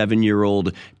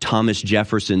 187-year-old Thomas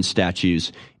Jefferson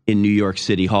statues in New York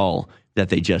City Hall that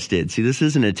they just did. See, this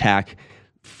is an attack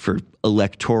for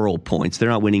electoral points. They're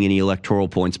not winning any electoral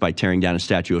points by tearing down a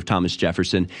statue of Thomas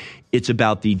Jefferson. It's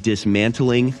about the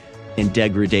dismantling and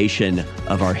degradation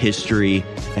of our history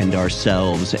and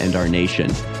ourselves and our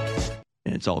nation.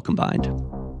 And it's all combined.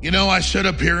 I sit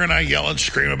up here and I yell and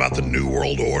scream about the New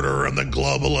World Order and the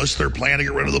globalists. They're planning to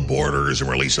get rid of the borders and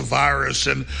release a virus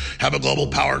and have a global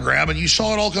power grab. And you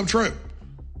saw it all come true.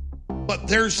 But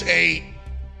there's a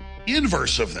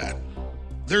inverse of that.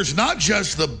 There's not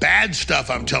just the bad stuff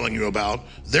I'm telling you about.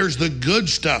 There's the good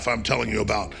stuff I'm telling you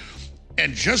about.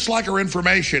 And just like our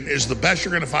information is the best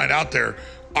you're going to find out there,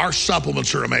 our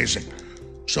supplements are amazing.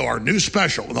 So our new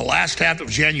special in the last half of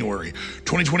January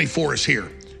 2024 is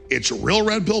here. It's Real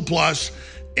Red Pill Plus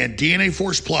and DNA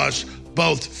Force Plus,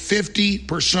 both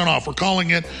 50% off. We're calling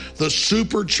it the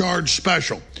Supercharged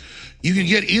Special. You can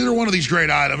get either one of these great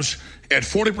items at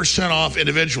 40% off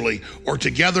individually or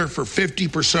together for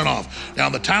 50% off. Now,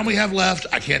 in the time we have left,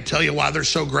 I can't tell you why they're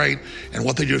so great and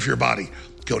what they do for your body.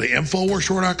 Go to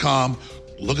InfoWarsStore.com,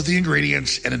 look at the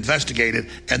ingredients and investigate it,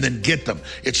 and then get them.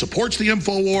 It supports the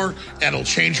InfoWar, and it'll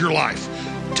change your life.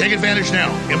 Take advantage now,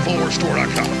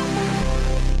 InfoWarsStore.com.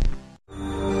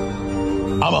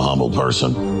 I'm a humble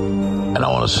person, and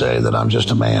I want to say that I'm just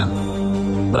a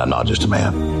man, but I'm not just a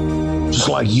man. Just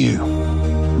like you,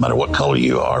 no matter what color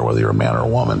you are, whether you're a man or a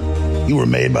woman, you were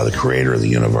made by the creator of the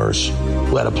universe,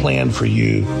 who had a plan for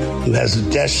you, who has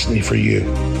a destiny for you.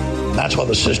 That's why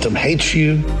the system hates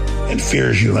you and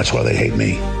fears you, and that's why they hate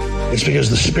me. It's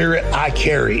because the spirit I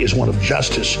carry is one of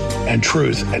justice and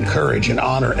truth and courage and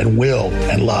honor and will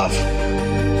and love.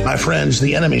 My friends,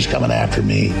 the enemy's coming after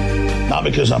me, not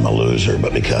because I'm a loser,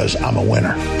 but because I'm a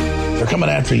winner. They're coming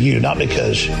after you, not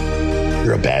because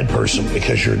you're a bad person,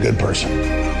 because you're a good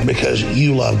person, because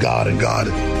you love God and God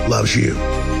loves you.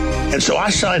 And so I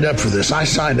signed up for this. I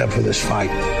signed up for this fight.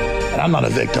 And I'm not a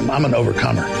victim. I'm an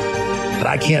overcomer. But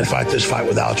I can't fight this fight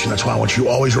without you. That's why I want you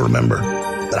always to remember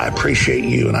that I appreciate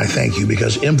you and I thank you,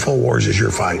 because InfoWars is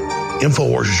your fight.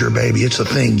 InfoWars is your baby. It's the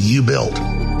thing you built.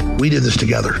 We did this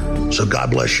together. So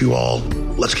God bless you all.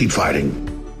 Let's keep fighting.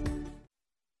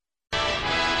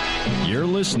 You're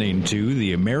listening to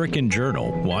The American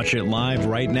Journal. Watch it live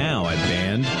right now at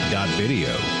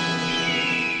band.video.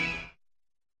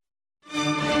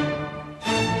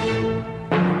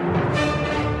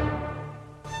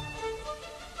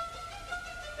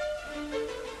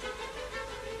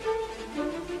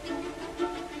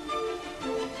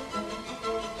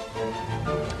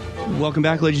 Welcome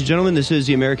back, ladies and gentlemen. This is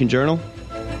The American Journal.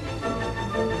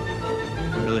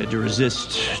 Really had to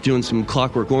resist doing some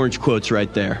Clockwork Orange quotes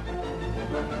right there.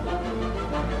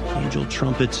 Angel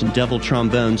trumpets and devil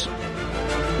trombones.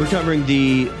 We're covering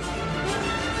the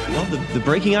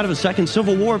breaking out of a second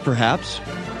civil war, perhaps.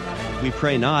 We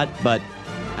pray not, but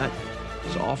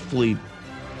it's awfully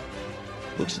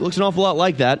looks an awful lot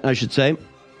like that, I should say.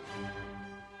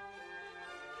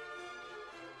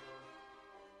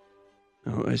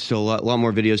 Still a lot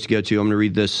more videos to go to. I'm going to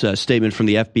read this statement from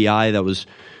the FBI that was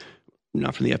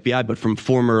not from the FBI, but from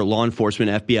former law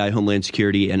enforcement, FBI, Homeland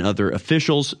Security, and other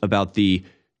officials about the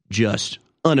just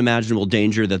unimaginable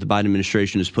danger that the Biden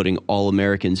administration is putting all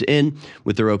Americans in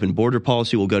with their open border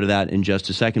policy. We'll go to that in just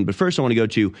a second. But first, I want to go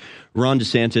to Ron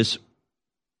DeSantis,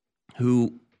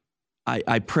 who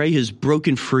I pray has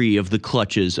broken free of the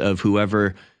clutches of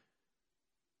whoever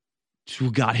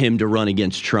got him to run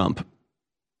against Trump.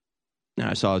 Now,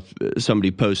 I saw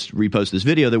somebody repost this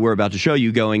video that we're about to show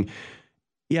you going,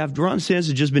 yeah, if Ron DeSantis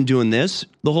had just been doing this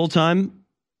the whole time,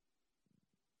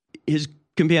 his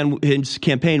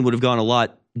campaign would have gone a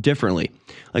lot differently.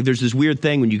 Like, there's this weird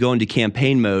thing when you go into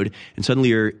campaign mode and suddenly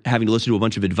you're having to listen to a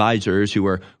bunch of advisors who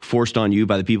are forced on you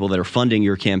by the people that are funding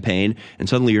your campaign, and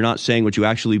suddenly you're not saying what you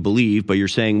actually believe, but you're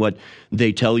saying what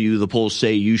they tell you the polls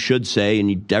say you should say,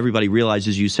 and everybody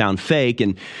realizes you sound fake,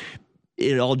 and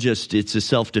it's a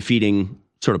self-defeating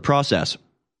sort of process.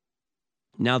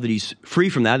 Now that he's free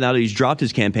from that, now that he's dropped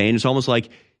his campaign, it's almost like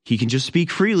he can just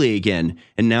speak freely again.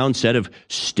 And now instead of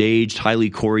staged, highly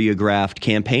choreographed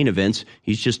campaign events,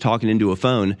 he's just talking into a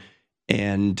phone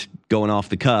and going off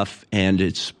the cuff. And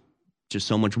it's just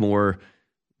so much more,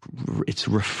 it's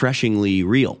refreshingly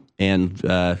real and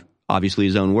obviously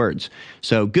his own words.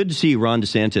 So good to see Ron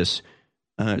DeSantis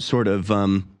sort of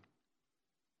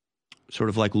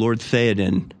like Lord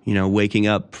Theoden, waking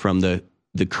up from the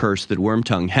curse that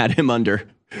Wormtongue had him under.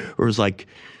 Or it was like,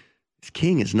 this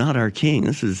king is not our king.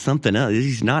 This is something else.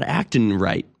 He's not acting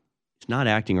right. He's not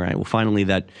acting right. Well, finally,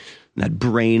 that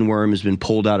brain worm has been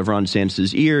pulled out of Ron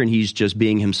DeSantis' ear, and he's just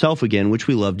being himself again, which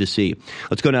we love to see.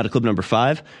 Let's go now to clip number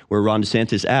 5, where Ron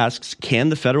DeSantis asks, can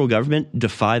the federal government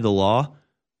defy the law?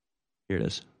 Here it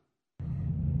is.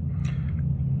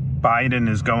 Biden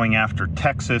is going after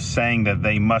Texas, saying that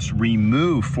they must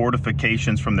remove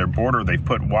fortifications from their border. They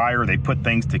put wire, they put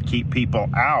things to keep people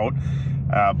out.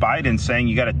 Biden's saying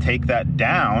you got to take that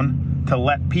down to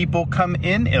let people come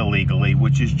in illegally,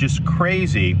 which is just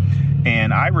crazy.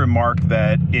 And I remarked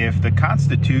that if the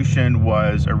Constitution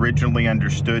was originally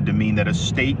understood to mean that a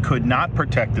state could not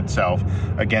protect itself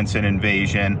against an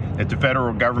invasion, that the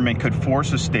federal government could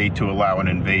force a state to allow an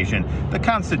invasion, the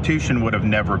Constitution would have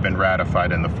never been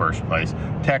ratified in the first place.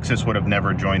 Texas would have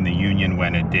never joined the Union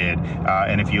when it did.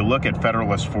 And if you look at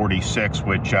Federalist 46,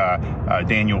 which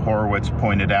Daniel Horowitz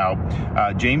pointed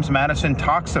out, James Madison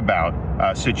talks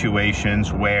about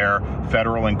situations where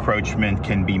federal encroachment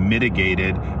can be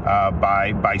mitigated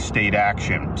by state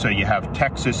action. So you have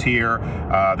Texas here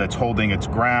that's holding its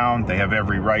ground. They have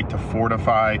every right to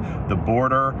fortify the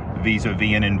border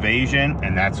vis-a-vis an invasion,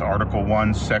 and that's Article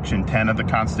 1, Section 10 of the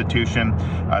Constitution.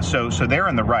 So they're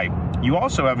in the right. You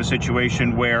also have a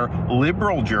situation where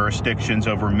liberal jurisdictions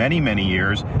over many, many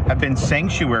years have been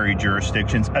sanctuary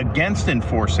jurisdictions against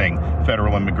enforcing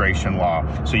federal immigration law.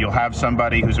 So you'll have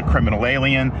somebody who's a criminal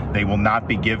alien, they will not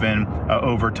be given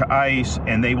over to ICE,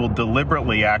 and they will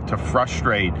deliberately act to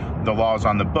frustrate the laws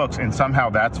on the books, and somehow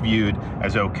that's viewed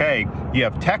as okay. You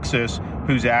have Texas,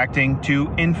 who's acting to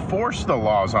enforce the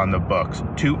laws on the books,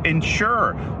 to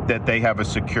ensure that they have a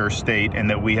secure state and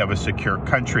that we have a secure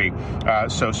country.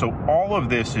 So all of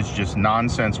this is just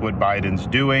nonsense what Biden's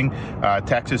doing.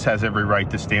 Texas has every right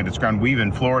to stand its ground.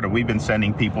 In Florida, we've been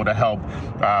sending people to help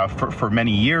for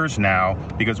many years now,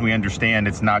 because we understand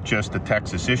it's not just a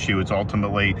Texas issue, it's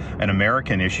ultimately an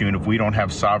American issue. And if we don't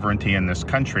have sovereignty in this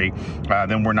country,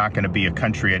 then we're not going to be a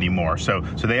country anymore. So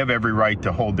they have every right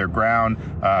to hold their ground,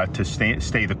 to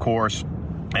stay the course,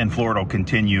 and Florida will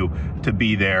continue to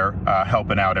be there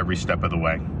helping out every step of the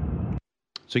way.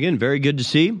 So again, very good to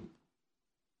see.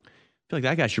 I feel like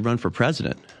that guy should run for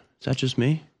president. Is that just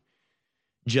me?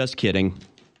 Just kidding.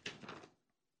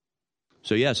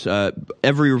 So yes,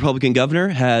 every Republican governor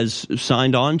has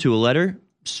signed on to a letter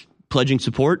pledging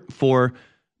support for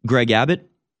Greg Abbott.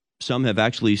 Some have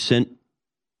actually sent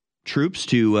troops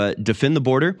to defend the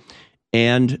border,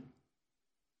 and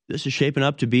this is shaping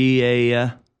up to be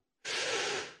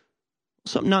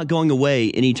something not going away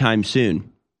anytime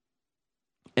soon.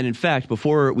 And in fact,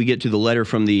 before we get to the letter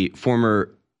from the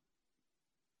former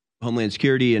Homeland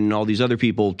Security and all these other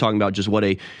people talking about just what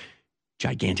a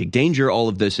gigantic danger all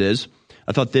of this is,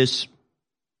 I thought this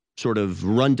sort of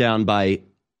rundown by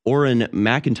Orrin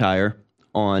McIntyre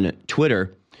on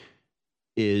Twitter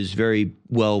is very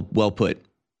well put.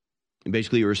 And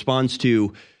basically, it responds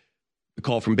to a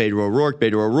call from Beto O'Rourke.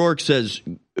 Beto O'Rourke says,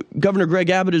 Governor Greg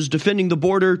Abbott is defending the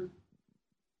border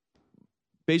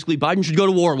Basically, Biden should go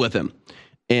to war with him.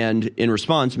 And in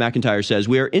response, McIntyre says,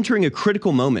 we are entering a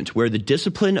critical moment where the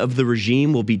discipline of the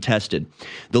regime will be tested.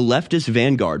 The leftist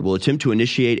vanguard will attempt to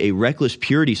initiate a reckless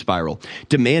purity spiral,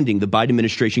 demanding the Biden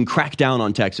administration crack down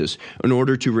on Texas in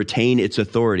order to retain its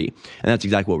authority. And that's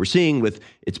exactly what we're seeing with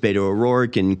it's Beto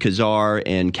O'Rourke and Khazar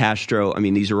and Castro. I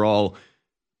mean, these are all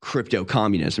crypto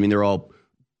communists. I mean, they're all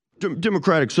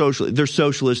democratic socialists. They're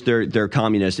socialists. They're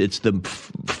communists. It's the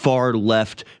far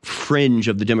left fringe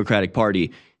of the Democratic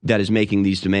Party that is making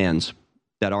these demands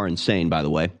that are insane, by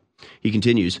the way. He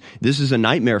continues, this is a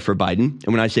nightmare for Biden. And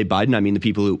when I say Biden, I mean the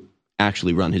people who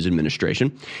actually run his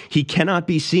administration. He cannot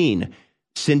be seen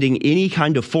sending any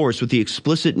kind of force with the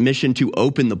explicit mission to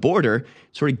open the border.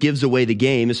 Sort of gives away the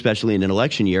game, especially in an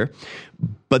election year.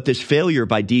 But this failure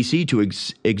by D.C. to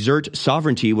exert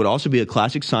sovereignty would also be a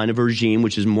classic sign of a regime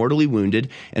which is mortally wounded,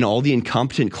 and all the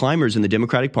incompetent climbers in the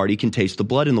Democratic Party can taste the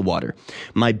blood in the water.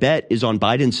 My bet is on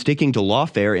Biden sticking to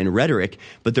lawfare and rhetoric,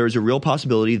 but there is a real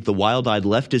possibility that the wild-eyed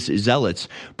leftist zealots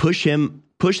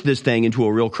push this thing into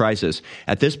a real crisis.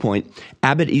 At this point,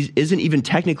 Abbott isn't even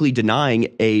technically denying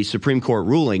a Supreme Court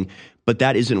ruling, but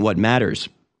that isn't what matters.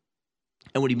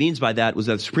 And what he means by that was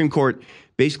that the Supreme Court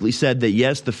basically said that,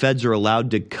 yes, the feds are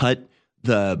allowed to cut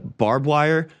the barbed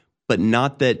wire, but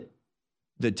not that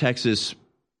the Texas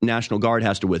National Guard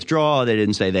has to withdraw. They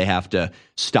didn't say they have to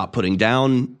stop putting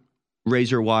down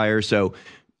razor wire. So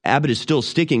Abbott is still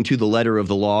sticking to the letter of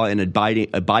the law and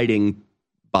abiding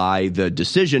by the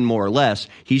decision, more or less.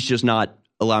 He's just not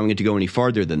allowing it to go any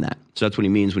farther than that. So that's what he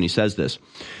means when he says this.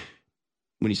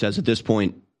 When he says at this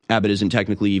point, Abbott isn't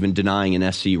technically even denying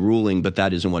an SC ruling, but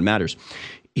that isn't what matters.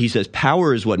 He says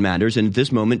power is what matters, and at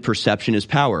this moment, perception is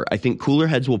power. I think cooler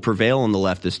heads will prevail on the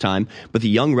left this time, but the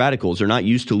young radicals are not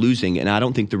used to losing, and I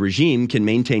don't think the regime can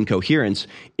maintain coherence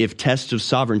if tests of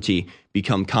sovereignty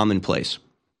become commonplace.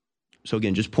 So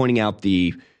again, just pointing out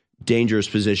the dangerous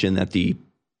position that the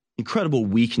incredible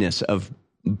weakness of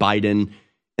Biden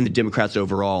and the Democrats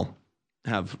overall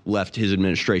have left his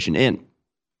administration in.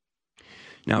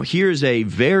 Now, here's a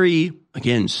very,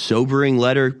 again, sobering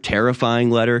letter,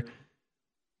 terrifying letter,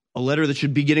 a letter that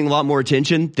should be getting a lot more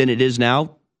attention than it is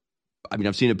now. I mean,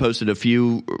 I've seen it posted a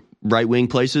few right-wing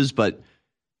places, but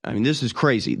I mean, this is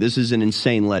crazy. This is an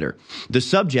insane letter. The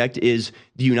subject is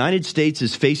the United States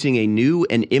is facing a new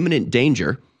and imminent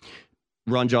danger.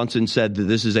 Ron Johnson said that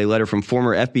this is a letter from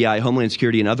former FBI, Homeland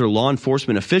Security, and other law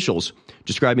enforcement officials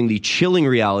describing the chilling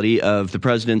reality of the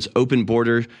president's open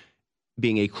border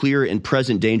being a clear and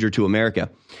present danger to America.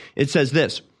 It says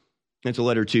this. It's a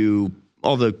letter to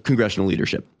all the congressional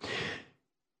leadership.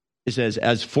 It says,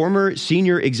 as former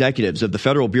senior executives of the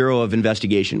Federal Bureau of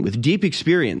Investigation with deep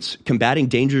experience combating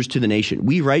dangers to the nation,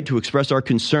 we write to express our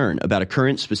concern about a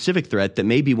current specific threat that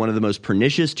may be one of the most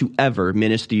pernicious to ever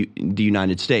menace the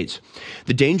United States.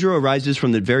 The danger arises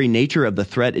from the very nature of the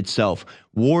threat itself.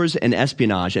 Wars and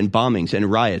espionage and bombings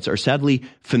and riots are sadly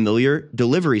familiar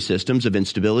delivery systems of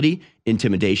instability,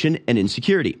 intimidation, and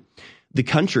insecurity. The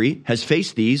country has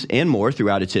faced these and more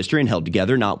throughout its history and held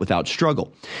together, not without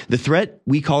struggle. The threat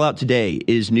we call out today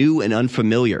is new and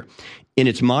unfamiliar. In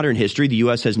its modern history, the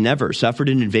U.S. has never suffered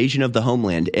an invasion of the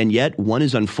homeland, and yet one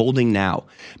is unfolding now.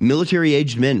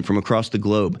 Military-aged men from across the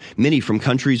globe, many from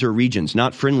countries or regions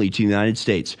not friendly to the United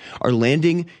States, are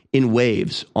landing in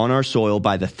waves on our soil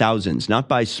by the thousands, not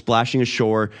by splashing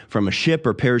ashore from a ship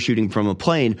or parachuting from a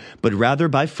plane, but rather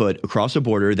by foot across a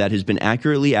border that has been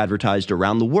accurately advertised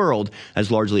around the world as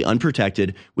largely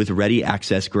unprotected with ready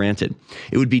access granted.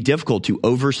 It would be difficult to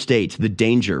overstate the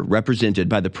danger represented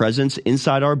by the presence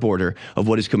inside our border of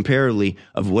what is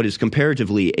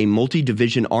comparatively a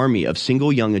multi-division army of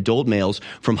single young adult males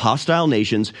from hostile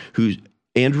nations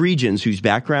and regions whose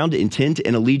background, intent,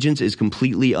 and allegiance is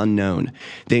completely unknown.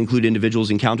 They include individuals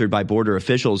encountered by border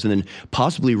officials and then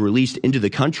possibly released into the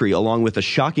country, along with a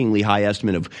shockingly high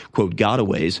estimate of, quote,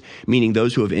 gotaways, meaning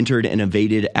those who have entered and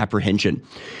evaded apprehension.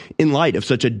 In light of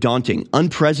such a daunting,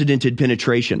 unprecedented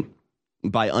penetration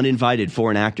by uninvited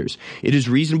foreign actors, it is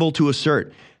reasonable to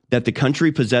assert that the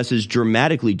country possesses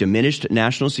dramatically diminished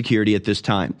national security at this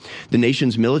time. The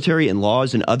nation's military and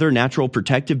laws and other natural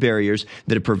protective barriers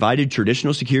that have provided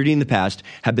traditional security in the past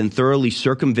have been thoroughly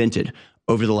circumvented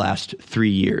over the last 3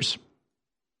 years.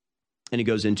 And it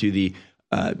goes into the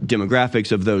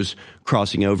demographics of those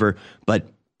crossing over. But,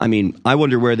 I mean, I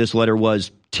wonder where this letter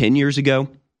was 10 years ago.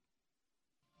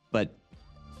 But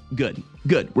good.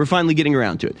 We're finally getting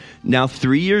around to it. Now,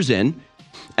 3 years in,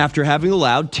 after having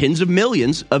allowed tens of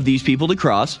millions of these people to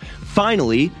cross,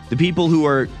 finally, the people who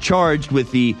are charged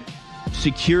with the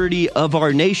security of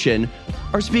our nation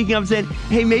are speaking up and saying,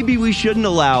 hey, maybe we shouldn't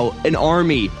allow an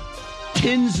army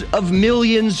tens of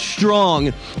millions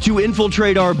strong to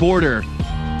infiltrate our border.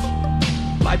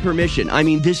 By permission. I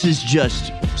mean, this is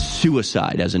just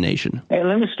suicide as a nation. Hey,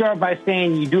 let me start by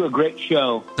saying you do a great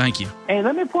show. Thank you. Hey,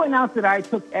 let me point out that I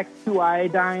took X2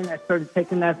 iodine. I started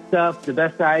taking that stuff. The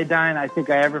best iodine I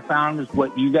think I ever found is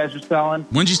what you guys are selling.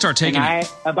 When did you start taking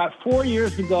it? About 4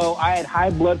 years ago, I had high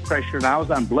blood pressure, and I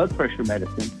was on blood pressure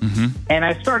medicine. Mm-hmm. And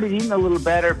I started eating a little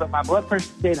better, but my blood pressure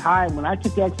stayed high. And when I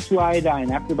took X2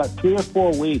 iodine, after about 3 or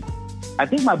 4 weeks, I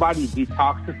think my body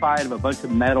detoxified of a bunch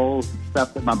of metals and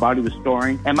stuff that my body was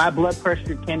storing. And my blood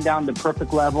pressure came down to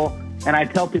perfect level. And I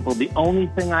tell people the only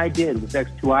thing I did was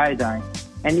X2 iodine.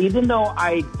 And even though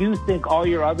I do think all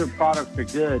your other products are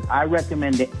good, I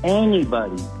recommend to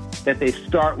anybody that they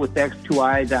start with X2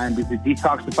 iodine because it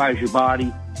detoxifies your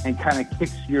body and kind of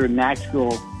kicks your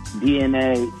natural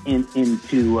DNA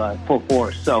into full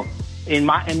force. So in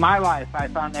my life, I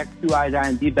found X2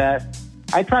 iodine the best.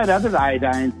 I tried other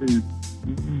iodines and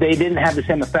they didn't have the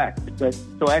same effect. But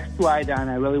so X2 iodine,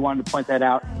 I really wanted to point that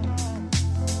out.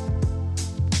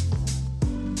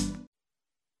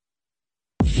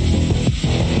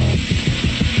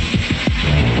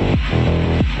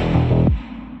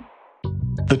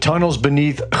 The tunnels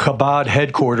beneath Chabad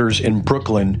headquarters in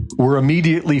Brooklyn were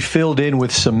immediately filled in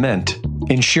with cement,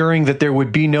 ensuring that there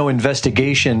would be no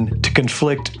investigation to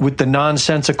conflict with the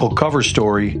nonsensical cover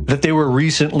story that they were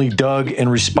recently dug in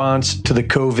response to the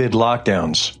COVID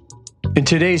lockdowns. In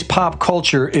today's pop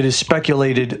culture, it is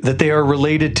speculated that they are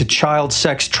related to child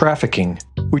sex trafficking,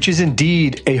 which is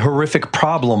indeed a horrific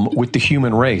problem with the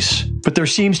human race. But there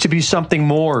seems to be something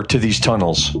more to these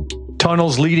tunnels.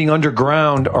 Tunnels leading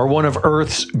underground are one of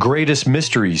Earth's greatest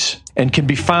mysteries and can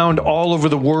be found all over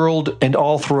the world and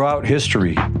all throughout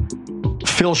history.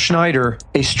 Phil Schneider,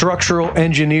 a structural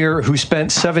engineer who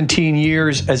spent 17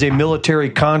 years as a military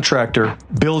contractor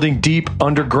building deep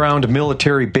underground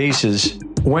military bases,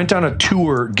 went on a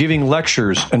tour giving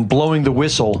lectures and blowing the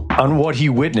whistle on what he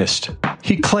witnessed.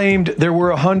 He claimed there were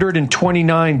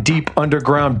 129 deep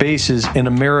underground bases in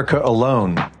America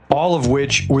alone, all of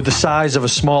which were the size of a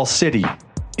small city.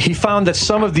 He found that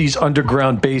some of these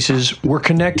underground bases were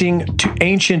connecting to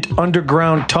ancient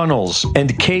underground tunnels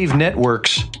and cave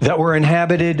networks that were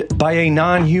inhabited by a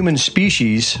non-human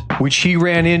species, which he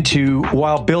ran into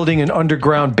while building an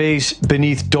underground base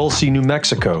beneath Dulce, New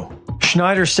Mexico.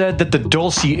 Schneider said that the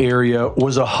Dulce area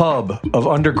was a hub of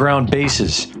underground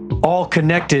bases, all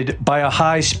connected by a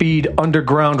high-speed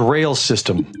underground rail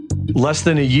system. Less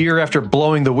than a year after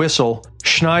blowing the whistle,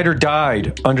 Schneider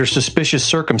died under suspicious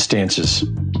circumstances.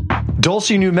 Dulce,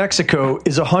 New Mexico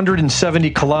is 170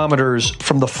 kilometers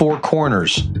from the Four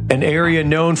Corners, an area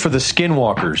known for the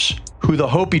Skinwalkers, who the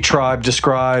Hopi tribe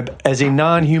describe as a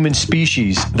non-human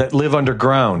species that live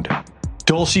underground.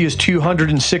 Dulce is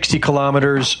 260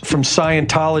 kilometers from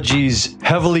Scientology's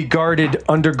heavily guarded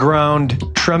underground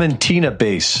Trementina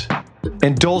base.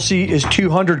 And Dulce is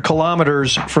 200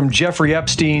 kilometers from Jeffrey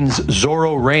Epstein's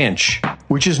Zorro Ranch,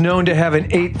 which is known to have an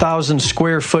 8,000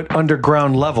 square foot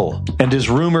underground level and is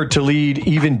rumored to lead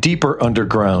even deeper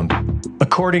underground.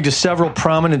 According to several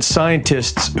prominent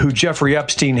scientists who Jeffrey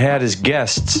Epstein had as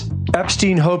guests,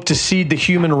 Epstein hoped to seed the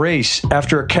human race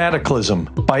after a cataclysm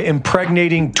by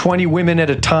impregnating 20 women at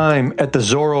a time at the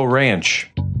Zorro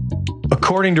Ranch.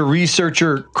 According to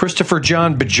researcher Christopher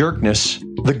John Bjerknes,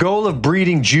 the goal of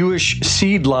breeding Jewish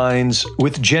seed lines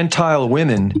with Gentile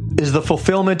women is the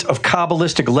fulfillment of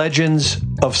Kabbalistic legends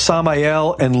of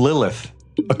Samael and Lilith.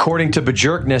 According to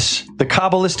Bjerknes, the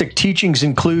Kabbalistic teachings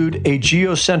include a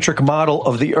geocentric model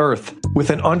of the earth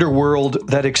with an underworld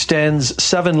that extends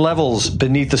 7 levels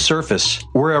beneath the surface,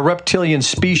 where a reptilian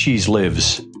species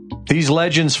lives. These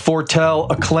legends foretell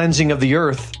a cleansing of the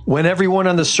earth when everyone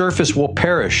on the surface will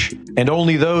perish and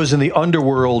only those in the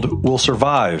underworld will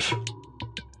survive.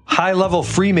 High-level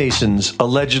Freemasons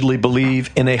allegedly believe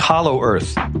in a hollow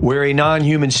earth where a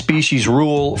non-human species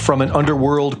rule from an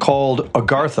underworld called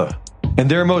Agartha, and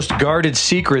their most guarded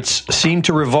secrets seem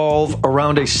to revolve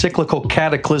around a cyclical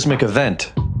cataclysmic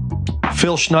event.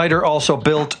 Phil Schneider also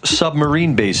built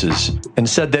submarine bases and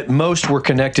said that most were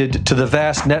connected to the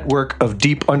vast network of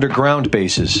deep underground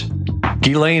bases.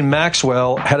 Ghislaine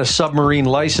Maxwell had a submarine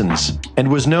license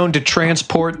and was known to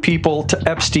transport people to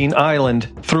Epstein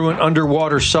Island through an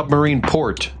underwater submarine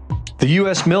port. The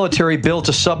U.S. military built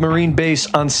a submarine base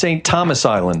on St. Thomas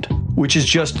Island, which is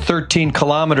just 13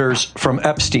 kilometers from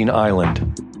Epstein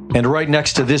Island. And right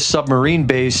next to this submarine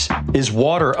base is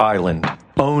Water Island,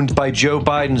 owned by Joe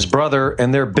Biden's brother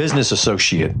and their business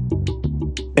associate.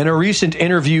 In a recent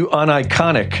interview on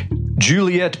Iconic,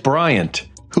 Juliette Bryant,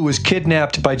 who was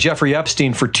kidnapped by Jeffrey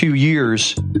Epstein for 2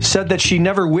 years, said that she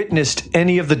never witnessed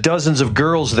any of the dozens of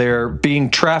girls there being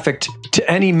trafficked to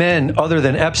any men other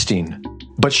than Epstein.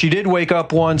 But she did wake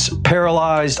up once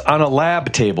paralyzed on a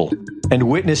lab table and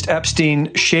witnessed Epstein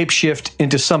shapeshift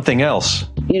into something else.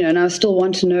 And I still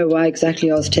want to know why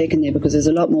exactly I was taken there, because there's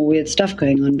a lot more weird stuff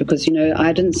going on, because,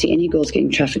 I didn't see any girls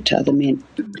getting trafficked to other men.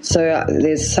 So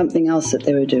there's something else that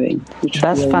they were doing.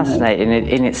 That's fascinating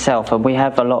in itself, and we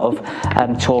have a lot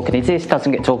of talk, and this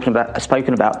doesn't get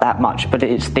spoken about that much, but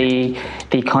it's the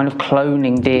kind of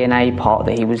cloning DNA part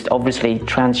that he was, obviously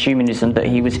transhumanism, that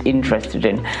he was interested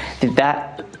in. Did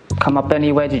that come up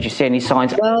anywhere? Did you see any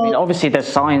signs? Well, I mean, obviously there's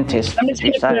scientists. I'm just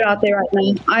going to put it out there right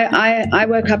now. I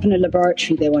woke up in a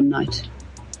laboratory there one night.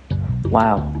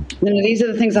 Wow. These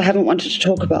are the things I haven't wanted to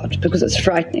talk about because it's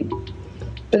frightening.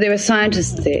 But there were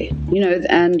scientists there,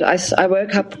 and I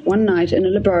woke up one night in a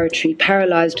laboratory,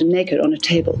 paralyzed and naked on a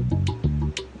table.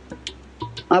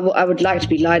 I would like to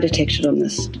be lie detected on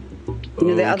this.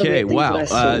 Okay,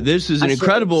 wow. This is an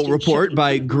incredible report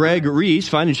by Greg Reese.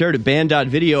 Find and share it at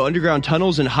band.video. Underground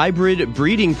tunnels and hybrid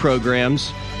breeding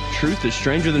programs. Truth is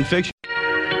stranger than fiction.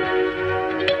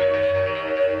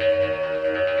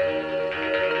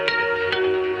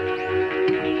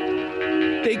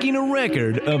 Taking a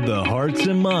record of the hearts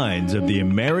and minds of the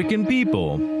American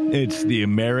people, it's the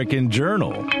American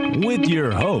Journal with your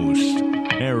host,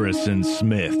 Harrison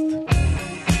Smith.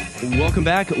 Welcome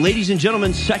back. Ladies and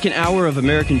gentlemen, second hour of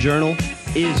American Journal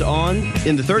is on.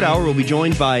 In the third hour, we'll be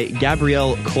joined by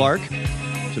Gabrielle Clark,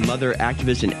 who's a mother,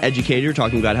 activist, and educator,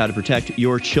 talking about how to protect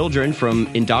your children from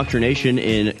indoctrination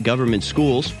in government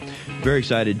schools. Very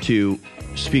excited to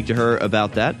speak to her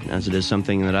about that, as it is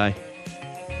something that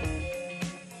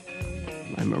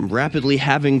I'm rapidly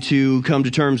having to come to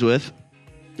terms with,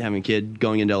 having a kid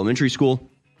going into elementary school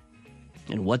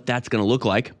and what that's going to look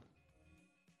like.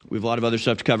 We have a lot of other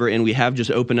stuff to cover, and we have just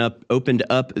opened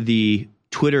up the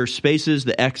Twitter Spaces,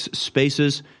 the X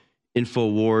Spaces.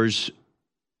 InfoWars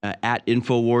at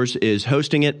InfoWars is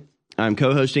hosting it. I'm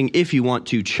co-hosting. If you want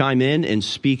to chime in and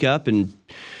speak up and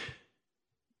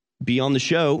be on the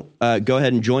show, go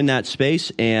ahead and join that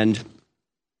space. And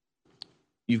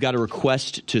you've got a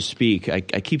request to speak. I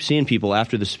keep seeing people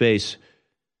after the space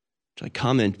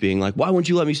comment being like, why won't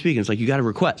you let me speak? And it's like, you got to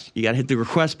request. You got to hit the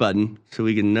request button so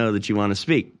we can know that you want to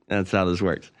speak. That's how this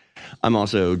works. I'm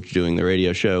also doing the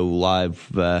radio show live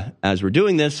as we're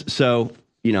doing this. So,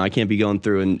 I can't be going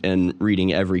through and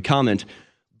reading every comment.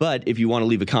 But if you want to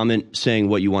leave a comment saying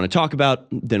what you want to talk about,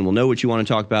 then we'll know what you want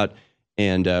to talk about.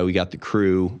 And we got the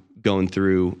crew going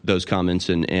through those comments.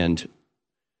 And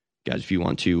guys, if you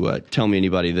want to tell me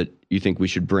anybody that you think we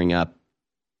should bring up.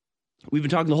 We've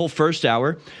been talking the whole first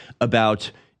hour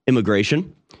about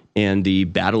immigration and the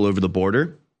battle over the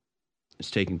border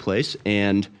is taking place.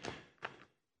 And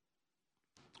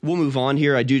we'll move on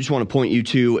here. I do just want to point you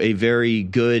to a very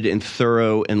good and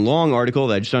thorough and long article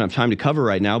that I just don't have time to cover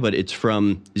right now, but it's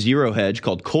from Zero Hedge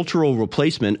called Cultural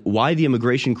Replacement, Why the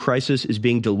Immigration Crisis is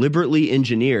Being Deliberately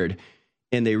Engineered.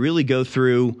 And they really go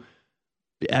through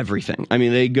everything. I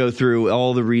mean, they go through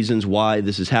all the reasons why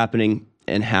this is happening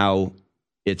and how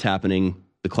it's happening.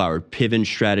 The Cloward Piven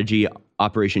strategy,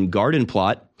 Operation Garden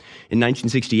Plot. In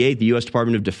 1968, the U.S.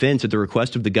 Department of Defense, at the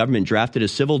request of the government, drafted a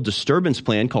civil disturbance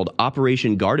plan called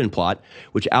Operation Garden Plot,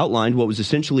 which outlined what was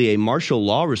essentially a martial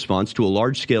law response to a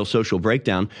large-scale social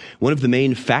breakdown. One of the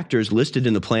main factors listed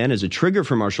in the plan as a trigger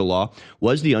for martial law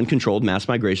was the uncontrolled mass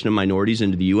migration of minorities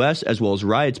into the U.S., as well as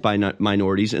riots by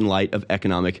minorities in light of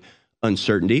economic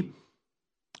uncertainty.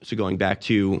 So going back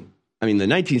to the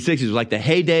 1960s was like the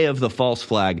heyday of the false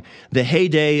flag, the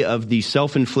heyday of the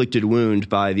self-inflicted wound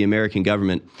by the American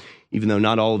government. Even though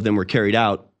not all of them were carried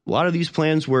out, a lot of these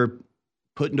plans were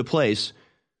put into place.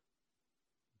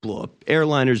 Blow up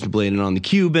airliners, blame it on the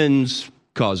Cubans,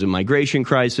 cause a migration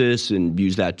crisis, and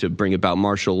use that to bring about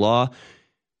martial law.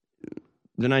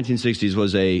 The 1960s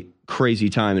was a crazy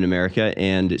time in America,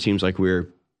 and it seems like we're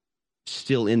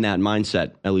still in that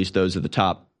mindset, at least those at the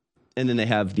top. And then they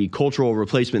have the cultural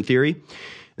replacement theory.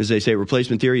 As they say,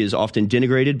 replacement theory is often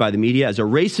denigrated by the media as a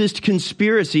racist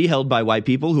conspiracy held by white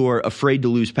people who are afraid to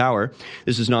lose power.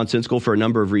 This is nonsensical for a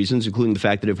number of reasons, including the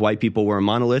fact that if white people were a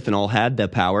monolith and all had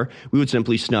that power, we would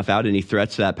simply snuff out any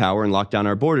threats to that power and lock down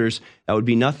our borders. That would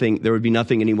be nothing. There would be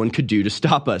nothing anyone could do to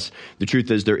stop us. The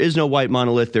truth is there is no white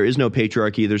monolith. There is no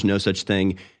patriarchy. There's no such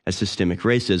thing as systemic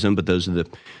racism. But those are the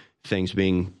things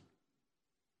being,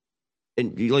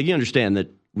 and you understand that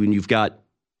when you've got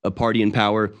a party in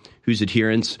power whose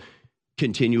adherents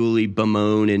continually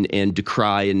bemoan and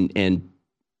decry and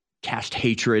cast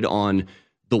hatred on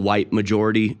the white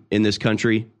majority in this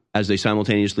country, as they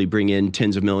simultaneously bring in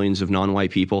tens of millions of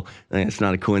non-white people. It's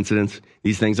not a coincidence.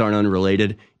 These things aren't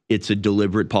unrelated. It's a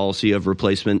deliberate policy of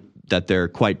replacement that they're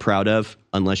quite proud of,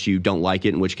 unless you don't like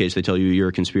it, in which case they tell you you're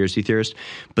a conspiracy theorist.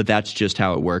 But that's just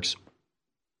how it works.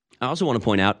 I also want to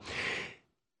point out,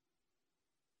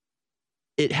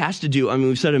 it has to do, I mean,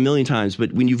 we've said it a million times,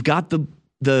 but when you've got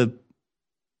the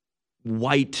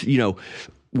white,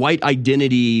 white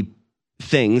identity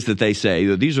things that they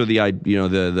say, these are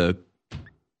the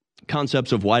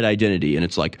concepts of white identity, and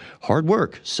it's like hard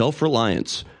work,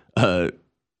 self-reliance,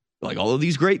 like all of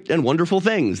these great and wonderful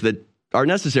things that are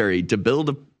necessary to build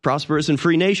a prosperous and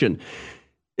free nation.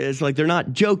 It's like they're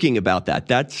not joking about that.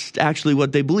 That's actually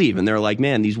what they believe. And they're like,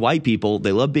 man, these white people,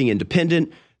 they love being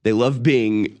independent. They love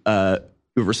being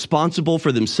responsible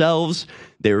for themselves.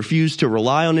 They refuse to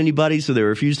rely on anybody, so they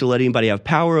refuse to let anybody have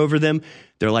power over them.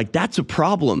 They're like, that's a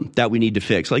problem that we need to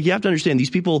fix. Like, you have to understand, these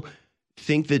people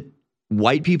think that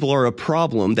white people are a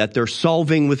problem that they're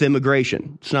solving with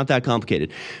immigration. It's not that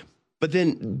complicated. But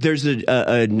then there's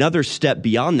another step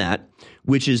beyond that,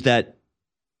 which is that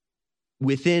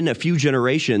within a few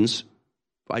generations,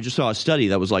 I just saw a study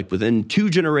that was like within 2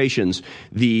 generations,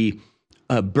 the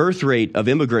birth rate of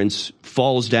immigrants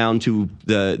falls down to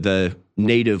the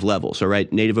native level. So,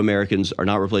 right, Native Americans are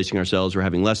not replacing ourselves. We're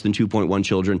having less than 2.1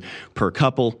 children per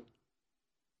couple.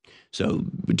 So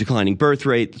declining birth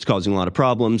rate, that's causing a lot of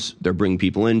problems. They're bringing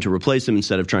people in to replace them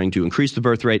instead of trying to increase the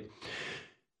birth rate.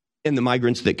 And the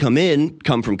migrants that come in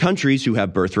come from countries who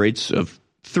have birth rates of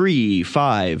 3,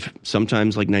 5,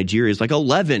 sometimes like Nigeria is like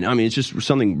 11. I mean, it's just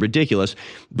something ridiculous.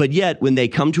 But yet when they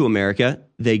come to America,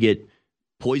 they get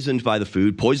poisoned by the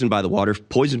food, poisoned by the water,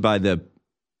 poisoned by the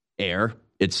air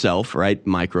itself, right?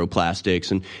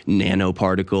 Microplastics and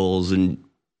nanoparticles and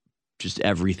just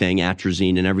everything,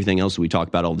 atrazine and everything else that we talk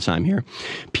about all the time here,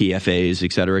 PFAs,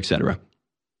 et cetera,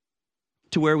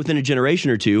 to where within a generation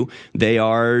or two, they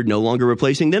are no longer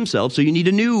replacing themselves. So you need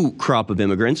a new crop of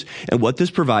immigrants. And what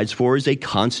this provides for is a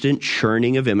constant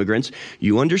churning of immigrants.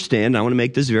 You understand, I want to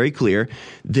make this very clear,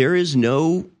 there is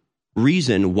no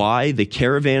reason why the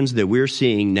caravans that we're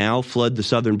seeing now flood the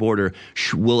southern border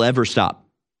will ever stop.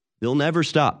 They'll never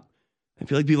stop. I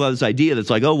feel like people have this idea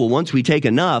that's like, oh, well, once we take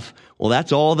enough, well,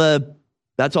 that's all the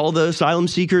asylum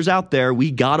seekers out there. We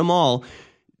got them all.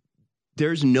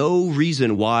 There's no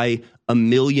reason why 1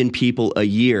 million people a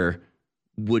year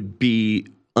would be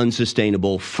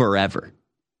unsustainable forever,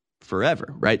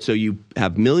 right? So you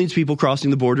have millions of people crossing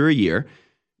the border a year.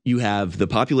 You have the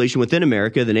population within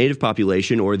America, the native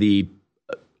population or the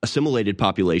assimilated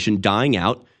population dying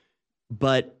out,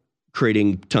 but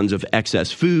creating tons of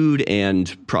excess food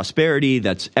and prosperity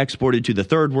that's exported to the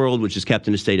third world, which is kept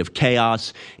in a state of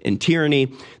chaos and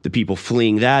tyranny. The people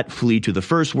fleeing that flee to the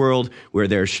first world, where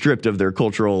they're stripped of their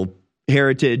cultural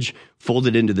heritage,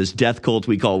 folded into this death cult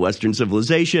we call Western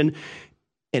civilization.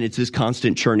 And it's this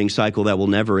constant churning cycle that will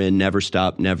never end, never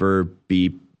stop, never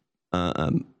be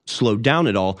slowed down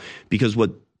at all, because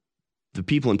what the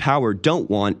people in power don't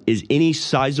want is any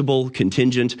sizable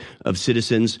contingent of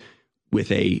citizens with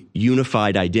a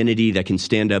unified identity that can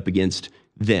stand up against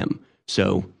them.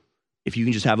 So if you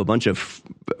can just have a bunch of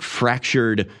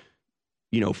fractured,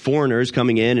 foreigners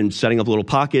coming in and setting up little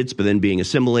pockets, but then being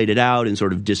assimilated out and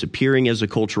sort of disappearing as a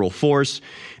cultural force,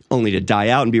 only to die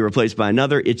out and be replaced by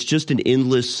another, it's just an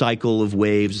endless cycle of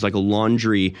waves. It's like a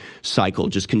laundry cycle,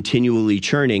 just continually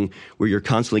churning, where you're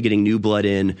constantly getting new blood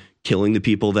in, killing the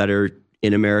people that are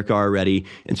in America already.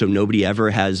 And so nobody ever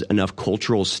has enough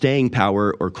cultural staying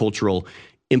power or cultural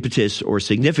impetus or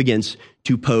significance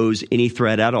to pose any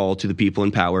threat at all to the people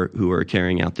in power who are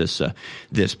carrying out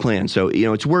this plan. So,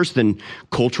 it's worse than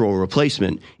cultural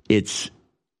replacement. It's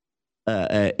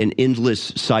an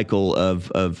endless cycle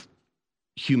of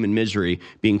human misery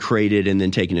being created and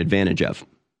then taken advantage of,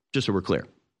 just so we're clear.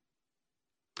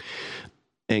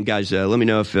 And guys, let me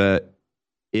know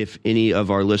if any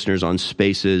of our listeners on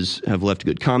Spaces have left a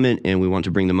good comment, and we want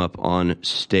to bring them up on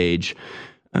stage,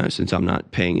 since I'm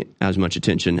not paying as much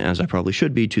attention as I probably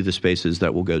should be to the Spaces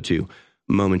that we'll go to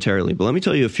momentarily. But let me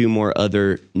tell you a few more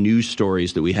other news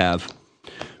stories that we have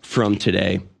from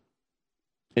today.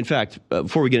 In fact,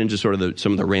 before we get into sort of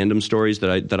some of the random stories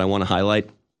that I want to highlight,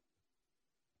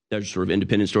 they're just sort of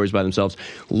independent stories by themselves.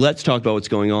 Let's talk about what's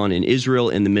going on in Israel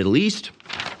and the Middle East.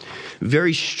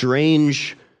 Very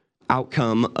strange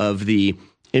outcome of the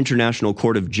International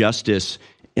Court of Justice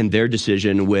and their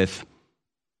decision with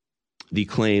the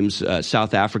claims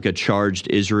South Africa charged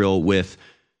Israel with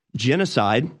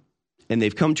genocide, and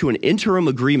they've come to an interim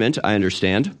agreement, I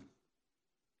understand,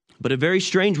 but a very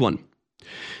strange one.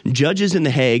 Judges in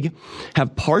The Hague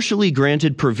have partially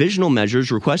granted provisional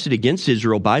measures requested against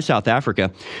Israel by South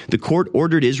Africa. The court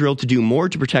ordered Israel to do more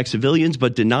to protect civilians,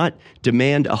 but did not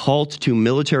demand a halt to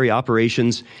military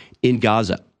operations in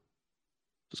Gaza.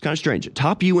 It's kind of strange. A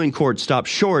top UN court stopped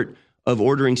short of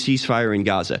ordering ceasefire in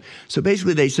Gaza. So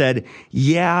basically they said,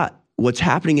 yeah, what's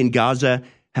happening in Gaza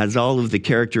has all of the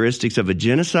characteristics of a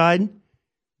genocide,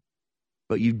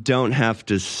 but you don't have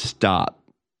to stop.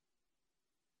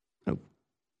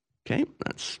 Okay,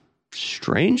 that's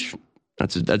strange.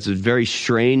 That's a very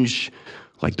strange,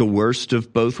 like the worst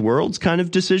of both worlds kind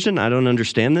of decision. I don't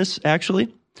understand this,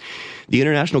 actually. The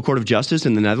International Court of Justice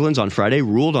in the Netherlands on Friday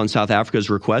ruled on South Africa's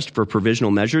request for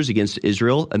provisional measures against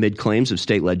Israel amid claims of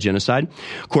state-led genocide.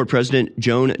 Court President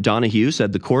Joan Donoghue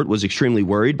said the court was extremely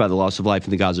worried by the loss of life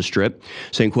in the Gaza Strip,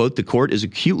 saying, quote, "The court is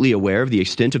acutely aware of the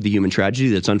extent of the human tragedy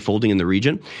that's unfolding in the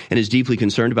region and is deeply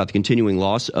concerned about the continuing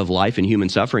loss of life and human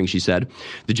suffering," she said.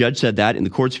 The judge said that, in the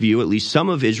court's view, at least some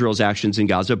of Israel's actions in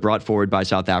Gaza brought forward by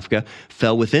South Africa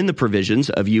fell within the provisions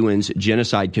of UN's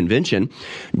Genocide Convention.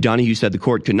 Donoghue said the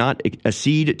court could not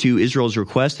accede to Israel's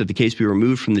request that the case be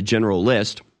removed from the general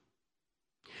list.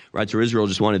 Right, so Israel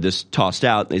just wanted this tossed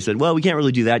out. They said, well, we can't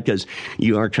really do that because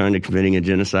you are kind of committing a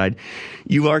genocide.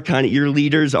 Your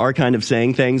leaders are kind of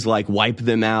saying things like wipe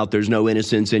them out. There's no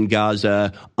innocents in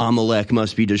Gaza. Amalek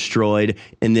must be destroyed.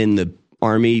 And then the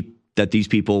army that these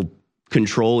people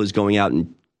control is going out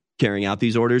and carrying out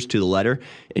these orders to the letter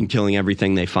and killing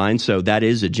everything they find. So that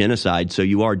is a genocide. So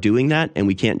you are doing that, and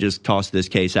we can't just toss this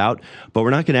case out, but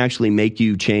we're not going to actually make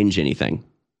you change anything.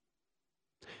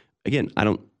 Again,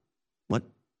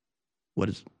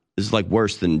 this is like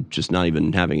worse than just not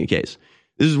even having a case.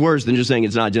 This is worse than just saying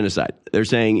it's not genocide. They're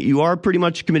saying you are pretty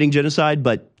much committing genocide,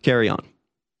 but carry on.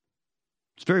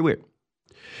 It's very weird.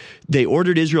 They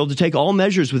ordered Israel to take all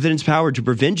measures within its power to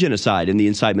prevent genocide and the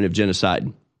incitement of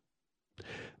genocide.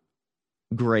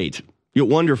 Great. You're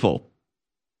wonderful.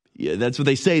 Yeah, that's what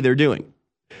they say they're doing.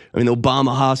 I mean, they'll bomb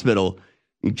a hospital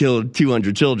and kill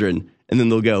 200 children, and then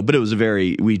they'll go, but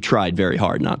we tried very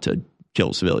hard not to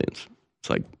kill civilians. It's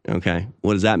like, okay,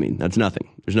 what does that mean? That's nothing.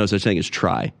 There's no such thing as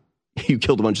try. You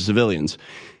killed a bunch of civilians.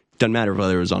 Doesn't matter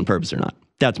whether it was on purpose or not.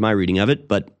 That's my reading of it,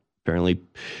 but apparently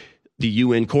the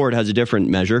UN court has a different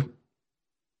measure.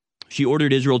 She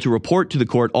ordered Israel to report to the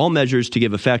court all measures to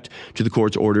give effect to the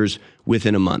court's orders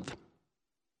within a month.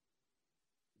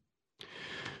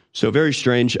 So very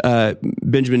strange.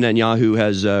 Benjamin Netanyahu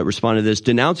has responded to this,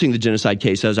 denouncing the genocide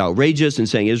case as outrageous and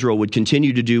saying Israel would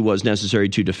continue to do what was necessary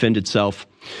to defend itself.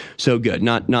 So good.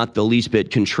 Not the least bit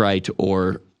contrite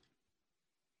or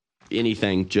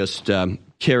anything, just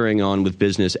carrying on with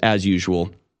business as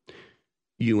usual.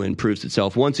 UN proves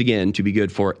itself once again to be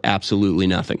good for absolutely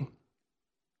nothing.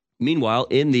 Meanwhile,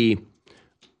 in the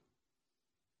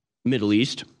Middle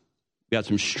East, got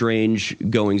some strange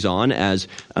goings on as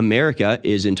America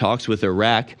is in talks with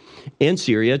Iraq and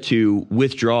Syria to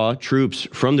withdraw troops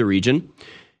from the region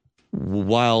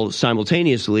while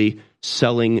simultaneously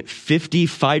selling 50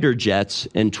 fighter jets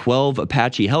and 12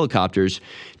 Apache helicopters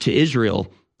to Israel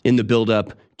in the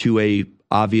buildup to a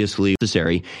obviously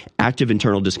necessary. Active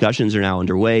internal discussions are now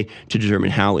underway to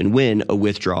determine how and when a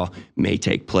withdrawal may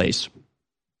take place.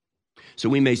 So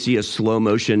we may see a slow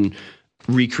motion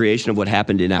recreation of what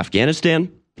happened in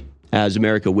Afghanistan as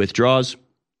America withdraws.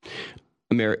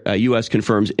 U.S.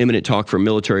 confirms imminent talk for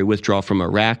military withdrawal from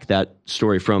Iraq. That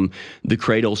story from the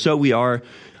cradle. So we are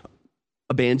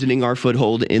abandoning our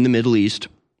foothold in the Middle East,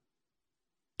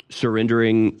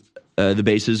 surrendering the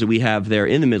bases that we have there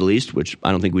in the Middle East, which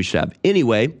I don't think we should have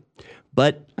anyway.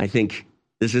 But I think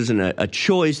this isn't a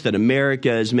choice that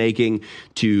America is making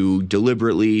to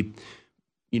deliberately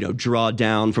draw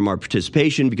down from our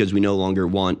participation because we no longer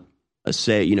want a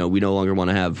say, we no longer want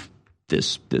to have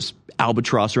this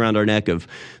albatross around our neck of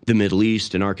the Middle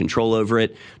East and our control over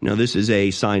it. No, this is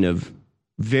a sign of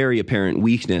very apparent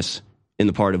weakness in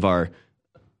the part of our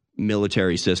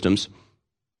military systems.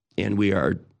 And we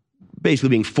are basically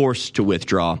being forced to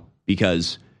withdraw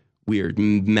because we are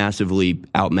massively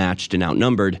outmatched and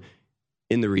outnumbered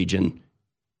in the region.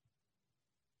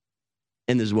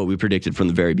 And this is what we predicted from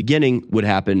the very beginning would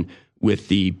happen with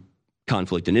the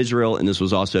conflict in Israel. And this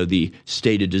was also the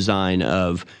stated design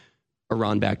of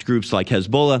Iran-backed groups like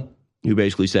Hezbollah, who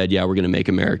basically said, yeah, we're going to make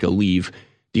America leave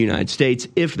the United States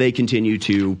if they continue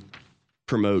to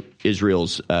promote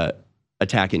Israel's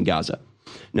attack in Gaza.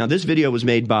 Now, this video was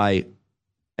made by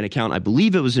an account, I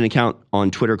believe it was an account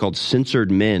on Twitter called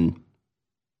Censored Men.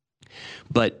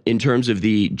 But in terms of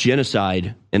the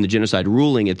genocide and the genocide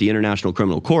ruling at the International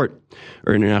Criminal Court,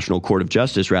 or International Court of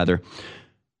Justice, rather,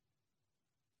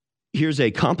 here's a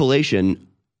compilation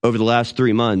over the last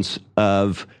 3 months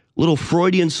of little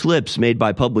Freudian slips made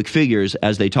by public figures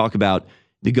as they talk about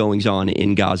the goings-on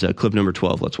in Gaza. Clip number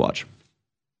 12. Let's watch.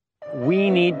 We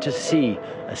need to see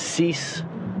a cease.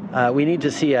 We need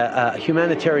to see a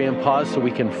humanitarian pause so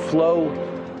we can flow.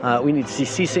 We need to see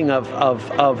ceasing of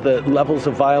the levels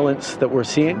of violence that we're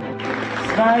seeing.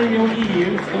 Sverige och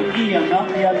EU står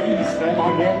enat i att Israel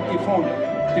har rätt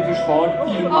till försvar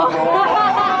inom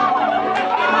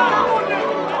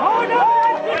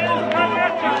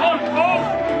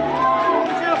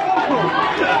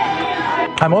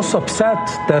I'm also upset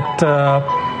that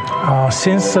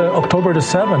since October the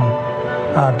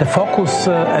 7th, the focus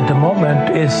at the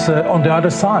moment is on the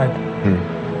other side.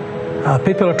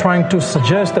 People are trying to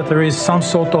suggest that there is some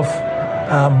sort of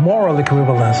moral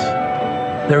equivalence.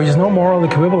 There is no moral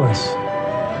equivalence.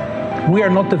 We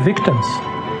are not the victims.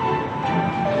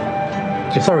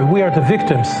 Sorry, we are the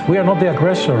victims. We are not the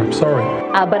aggressor. I'm sorry.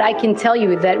 But I can tell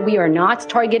you that we are not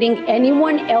targeting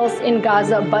anyone else in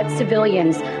Gaza but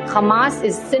civilians. Hamas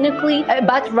is cynically,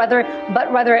 but rather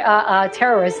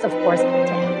terrorists, of course.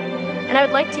 And I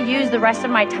would like to use the rest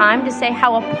of my time to say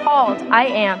how appalled I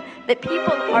am that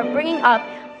people are bringing up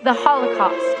the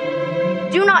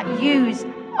Holocaust. Do not use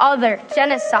other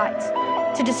genocides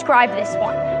to describe this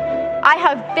one. I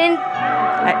have been...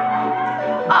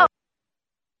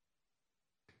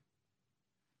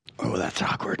 Oh, that's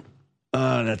awkward.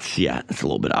 That's a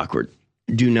little bit awkward.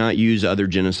 Do not use other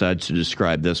genocides to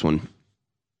describe this one.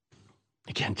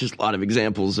 Again, just a lot of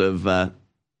examples of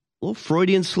little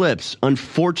Freudian slips.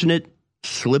 Unfortunate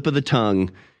slip of the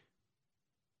tongue.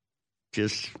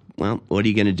 Just, well, what are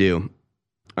you going to do?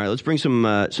 All right, let's bring some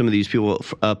of these people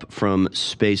up from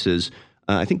Spaces.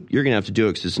 I think you're going to have to do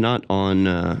it because it's not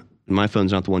on, my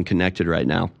phone's not the one connected right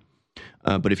now.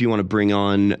 But if you want to bring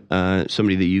on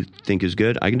somebody that you think is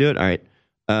good, I can do it. All right.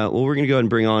 Well, we're going to go ahead and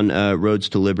bring on Roads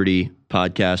to Liberty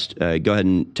podcast. Go ahead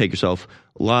and take yourself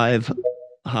live,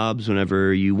 Hobbs,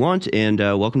 whenever you want. And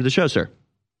welcome to the show, sir.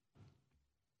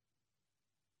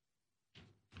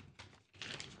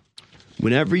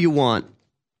 Whenever you want.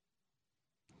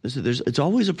 It's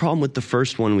always a problem with the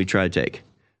first one we try to take.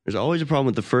 There's always a problem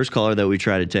with the first caller that we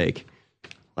try to take.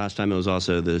 Last time it was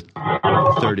also the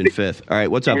third and fifth. All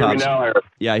right, what's up, Hobbs?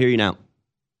 Yeah, I hear you now.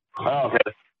 Oh, okay.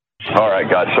 All right,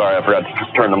 God, sorry, I forgot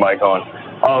to turn the mic on.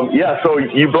 So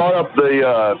you brought up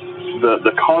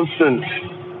the constant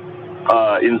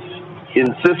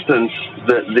insistence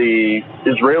that the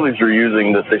Israelis are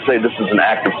using, that they say this is an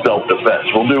act of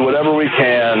self-defense. We'll do whatever we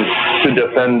can to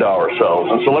defend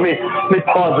ourselves. And so let me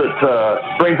pause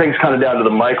it, bring things kind of down to the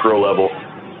micro level.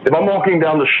 If I'm walking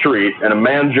down the street and a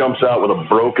man jumps out with a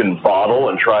broken bottle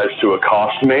and tries to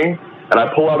accost me, and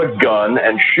I pull out a gun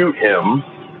and shoot him,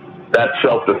 that's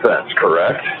self-defense,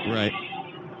 correct? Right.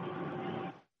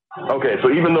 Okay,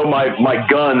 so even though my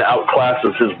gun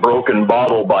outclasses his broken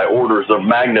bottle by orders of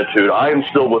magnitude, I am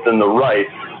still within the right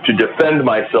to defend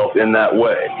myself in that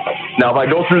way. Now, if I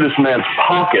go through this man's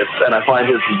pockets and I find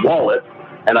his wallet,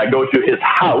 and I go to his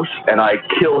house and I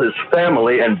kill his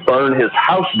family and burn his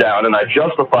house down, and I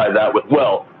justify that with,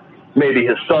 well, maybe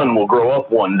his son will grow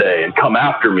up one day and come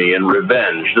after me in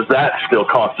revenge, does that still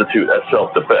constitute as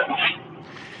self-defense?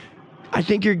 I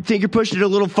think you're pushing it a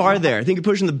little far there. I think you're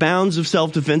pushing the bounds of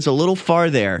self-defense a little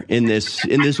far there in this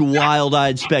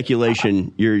wild-eyed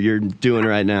speculation you're doing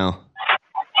right now.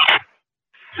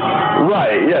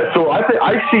 Right, yeah. So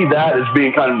I see that as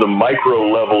being kind of the micro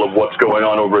level of what's going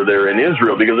on over there in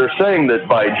Israel, because they're saying that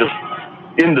by just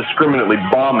indiscriminately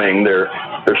bombing, they're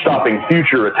stopping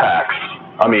future attacks.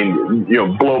 I mean,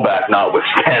 blowback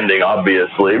notwithstanding,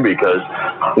 obviously, because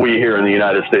we here in the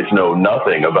United States know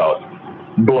nothing about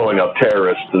blowing up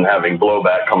terrorists and having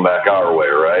blowback come back our way,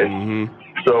 right? Mm-hmm.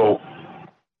 So,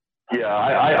 yeah,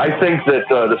 I think that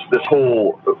this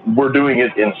whole we're doing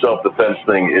it in self-defense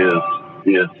thing is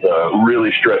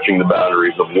really stretching the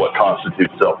boundaries of what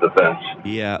constitutes self-defense.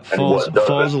 Yeah, falls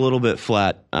a little bit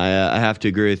flat. I have to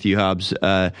agree with you, Hobbs.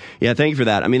 Thank you for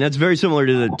that. I mean, that's very similar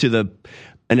to the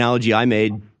analogy I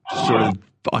made sort of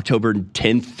October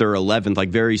 10th or 11th, like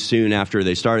very soon after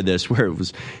they started this, where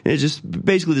it's just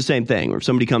basically the same thing, where if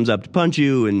somebody comes up to punch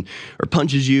you or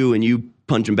punches you and you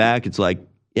punch them back, it's like,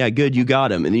 yeah, good, you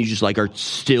got him. And then you just are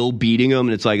still beating him.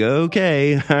 And it's like,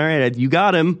 okay, all right, you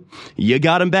got him. You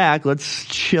got him back. Let's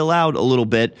chill out a little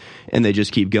bit. And they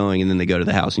just keep going. And then they go to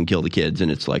the house and kill the kids.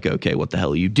 And it's like, okay, what the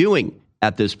hell are you doing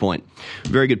at this point?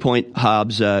 Very good point,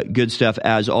 Hobbs. Good stuff.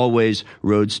 As always,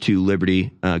 Roads to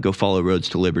Liberty. Go follow Roads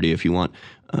to Liberty if you want.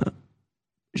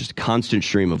 Just a constant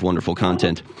stream of wonderful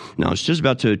content. Now, I was just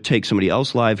about to take somebody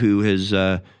else live who has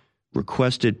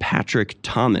requested Patrick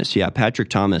Thomas. Yeah, Patrick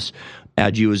Thomas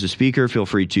add you as a speaker. Feel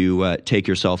free to take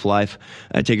yourself live.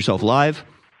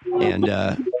 And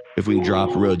if we can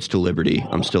drop Roads to Liberty,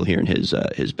 I'm still hearing his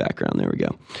background. There we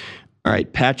go. All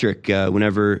right, Patrick,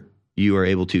 whenever you are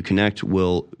able to connect,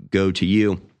 we'll go to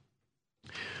you.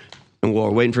 And while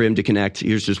we're waiting for him to connect,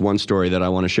 here's just one story that I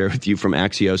want to share with you from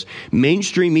Axios.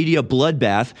 Mainstream media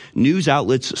bloodbath, news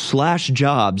outlets slash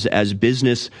jobs as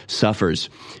business suffers.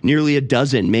 Nearly a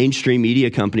dozen mainstream media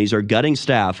companies are gutting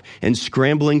staff and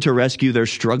scrambling to rescue their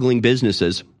struggling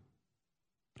businesses.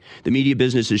 The media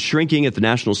business is shrinking at the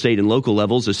national, state, and local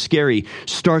levels, a scary,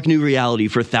 stark new reality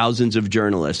for thousands of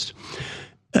journalists.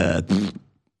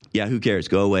 Yeah, who cares?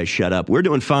 Go away. Shut up. We're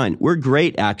doing fine. We're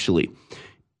great, actually.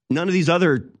 None of these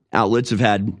other outlets have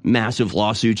had massive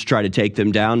lawsuits try to take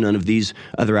them down. None of these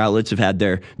other outlets have had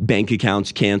their bank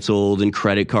accounts canceled and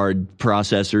credit card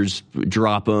processors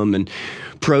drop them and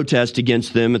protest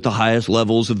against them at the highest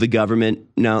levels of the government.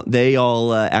 Now, they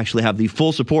all actually have the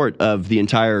full support of the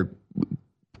entire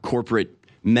corporate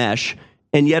mesh,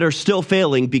 and yet are still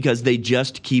failing because they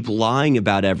just keep lying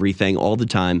about everything all the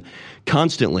time,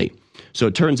 constantly. So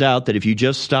it turns out that if you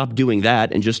just stop doing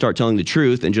that and just start telling the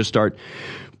truth and just start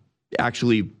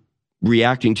actually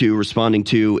reacting to, responding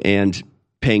to, and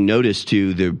paying notice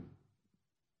to the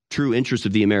true interests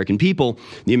of the American people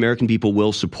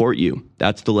will support you.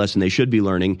 That's the lesson they should be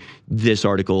learning. This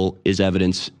article is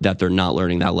evidence that they're not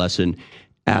learning that lesson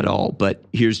at all. But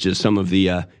here's just some of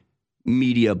the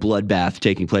media bloodbath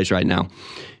taking place right now.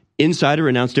 Insider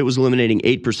announced it was eliminating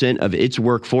 8% of its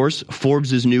workforce.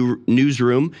 Forbes' new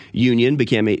newsroom union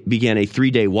began a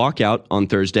 3-day walkout on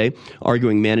Thursday,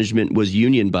 arguing management was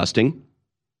union busting.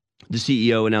 The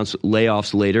CEO announced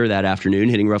layoffs later that afternoon,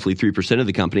 hitting roughly 3% of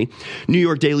the company. New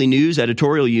York Daily News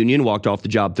editorial union walked off the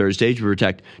job Thursday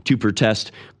to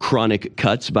protest chronic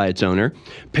cuts by its owner.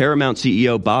 Paramount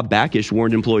CEO Bob Bakish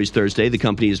warned employees Thursday the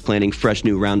company is planning fresh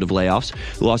new round of layoffs.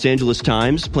 The Los Angeles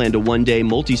Times planned a one-day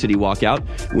multi-city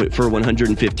walkout for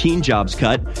 115 jobs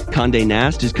cut. Condé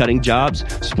Nast is cutting jobs.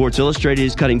 Sports Illustrated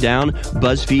is cutting down.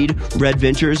 BuzzFeed, Red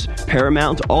Ventures,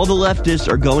 Paramount, all the leftists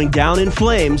are going down in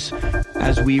flames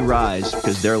as we rise,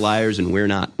 because they're liars and we're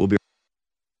not. We'll be.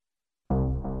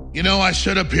 You know, I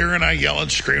sit up here and I yell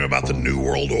and scream about the New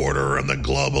World Order and the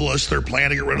globalists. They're planning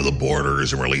to get rid of the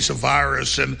borders and release a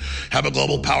virus and have a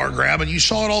global power grab, and you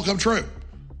saw it all come true.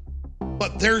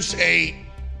 But there's a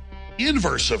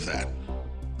inverse of that.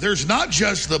 There's not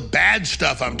just the bad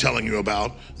stuff I'm telling you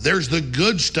about. There's the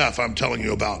good stuff I'm telling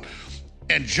you about.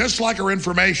 And just like our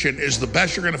information is the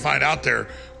best you're going to find out there,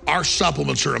 our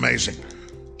supplements are amazing.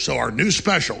 So our new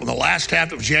special in the last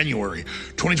half of January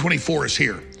 2024 is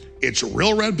here. It's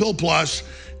Real Red Pill Plus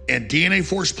and DNA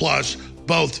Force Plus,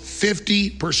 both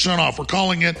 50% off. We're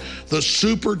calling it the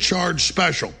Supercharged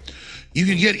Special. You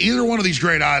can get either one of these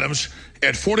great items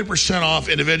at 40% off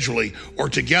individually or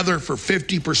together for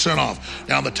 50% off.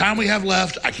 Now, in the time we have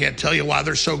left, I can't tell you why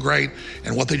they're so great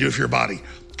and what they do for your body.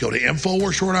 Go to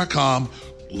InfoWarsStore.com.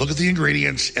 Look at the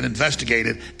ingredients and investigate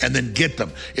it, and then get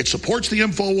them. It supports the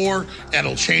InfoWar, and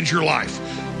it'll change your life.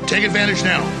 Take advantage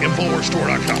now.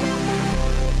 InfoWarsStore.com.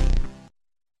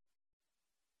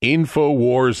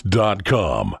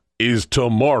 InfoWars.com is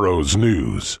tomorrow's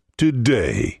news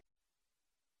today.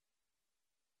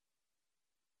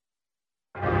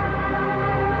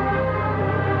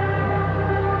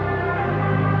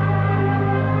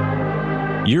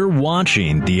 You're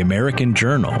watching The American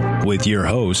Journal with your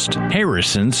host,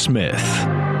 Harrison Smith.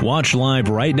 Watch live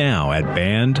right now at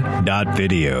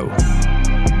band.video.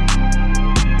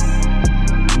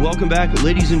 Welcome back,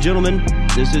 ladies and gentlemen.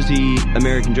 This is The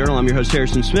American Journal. I'm your host,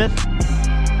 Harrison Smith.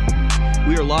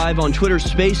 We are live on Twitter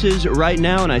Spaces right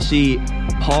now, and I see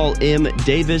Paul M.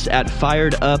 Davis at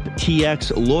Fired Up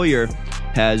TX Lawyer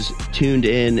has tuned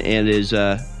in and is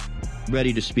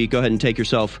ready to speak. Go ahead and take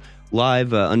yourself live,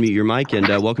 unmute your mic, and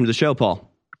welcome to the show,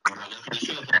 Paul.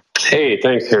 Hey,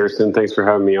 thanks, Harrison. Thanks for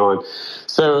having me on.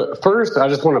 So first, I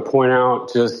just want to point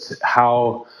out just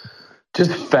how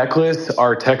just feckless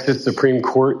our Texas Supreme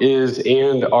Court is,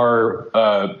 and our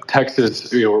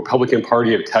Texas, Republican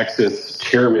Party of Texas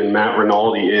Chairman Matt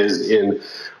Rinaldi is in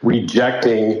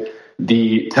rejecting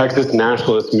the Texas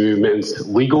Nationalist Movement's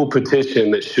legal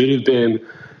petition that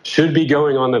should be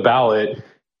going on the ballot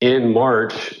in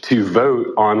March to vote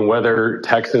on whether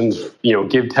Texans,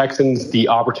 give Texans the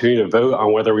opportunity to vote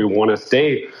on whether we want to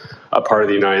stay a part of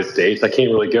the United States. I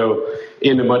can't really go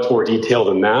into much more detail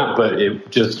than that, but it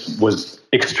just was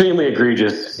extremely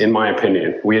egregious, in my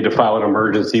opinion. We had to file an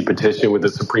emergency petition with the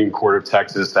Supreme Court of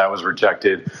Texas that was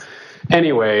rejected.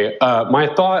 Anyway, my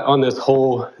thought on this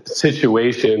whole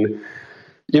situation,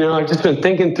 I've just been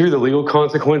thinking through the legal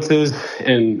consequences,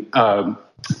 and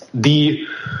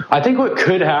I think what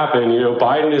could happen, the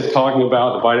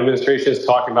Biden administration is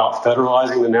talking about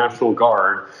federalizing the National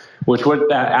Guard, which what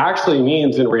that actually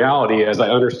means in reality, as I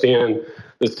understand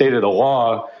the state of the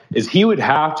law, is he would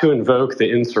have to invoke the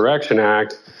Insurrection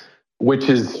Act, which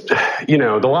is,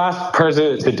 the last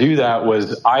president to do that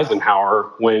was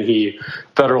Eisenhower when he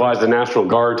federalized the National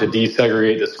Guard to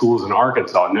desegregate the schools in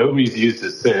Arkansas. Nobody's used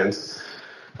it since.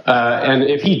 And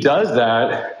if he does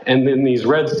that, and then these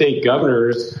red state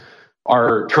governors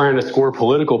are trying to score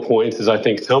political points, as I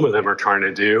think some of them are trying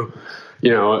to do,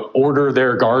 order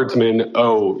their guardsmen,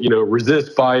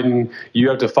 resist Biden, you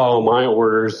have to follow my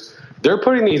orders. They're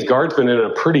putting these guardsmen in a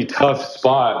pretty tough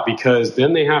spot because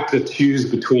then they have to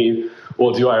choose between,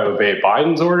 well, do I obey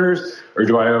Biden's orders or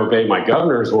do I obey my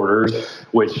governor's orders?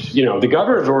 Which, the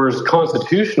governor's orders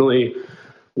constitutionally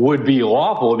would be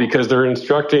lawful because they're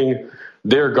instructing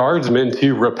their guardsmen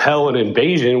to repel an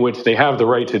invasion, which they have the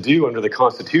right to do under the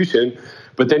Constitution.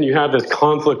 But then you have this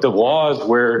conflict of laws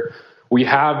where we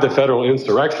have the Federal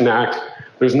Insurrection Act.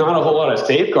 There's not a whole lot of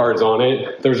safeguards on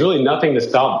it. There's really nothing to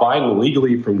stop Biden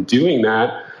legally from doing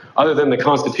that other than the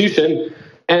Constitution.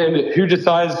 And who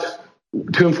decides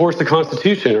to enforce the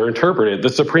Constitution or interpret it? The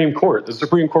Supreme Court. The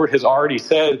Supreme Court has already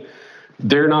said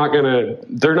they're not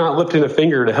lifting a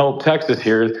finger to help Texas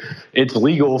here. It's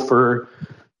legal for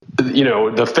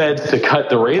the feds to cut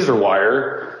the razor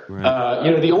wire.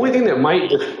 Right. The only thing that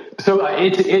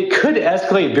it could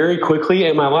escalate very quickly.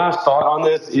 And my last thought on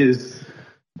this is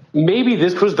maybe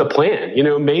this was the plan.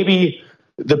 Maybe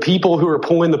the people who are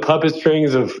pulling the puppet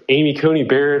strings of Amy Coney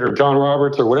Barrett or John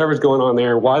Roberts or whatever's going on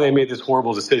there, why they made this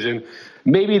horrible decision.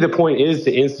 Maybe the point is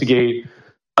to instigate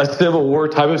a civil war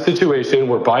type of situation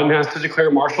where Biden has to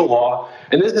declare martial law.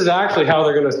 And this is actually how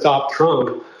they're going to stop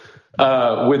Trump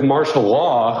with martial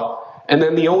law. And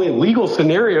then the only legal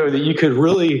scenario that you could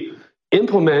really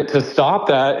implement to stop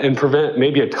that and prevent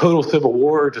maybe a total civil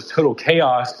war, just total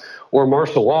chaos or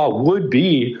martial law would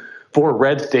be for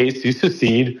red states to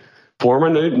secede, form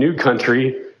a new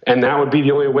country, and that would be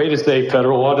the only way to say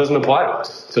federal law doesn't apply to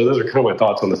us. So those are kind of my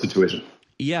thoughts on the situation.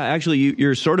 Yeah, actually,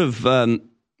 you're sort of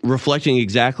reflecting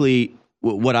exactly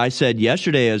what I said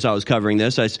yesterday as I was covering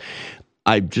this.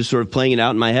 I just sort of playing it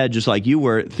out in my head, just like you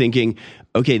were, thinking,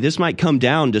 okay, this might come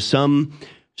down to some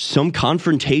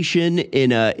confrontation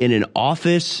in an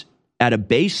office at a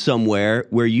base somewhere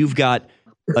where you've got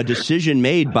a decision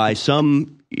made by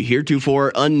some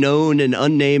heretofore unknown and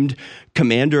unnamed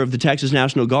commander of the Texas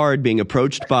National Guard being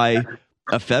approached by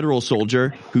a federal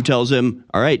soldier who tells him,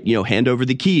 all right, hand over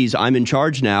the keys. I'm in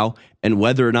charge now. And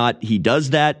whether or not he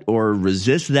does that or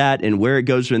resists that and where it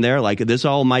goes from there, like this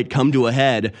all might come to a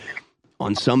head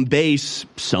on some base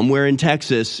somewhere in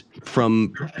Texas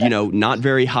from, not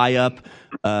very high up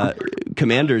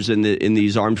commanders in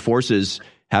these armed forces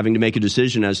having to make a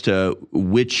decision as to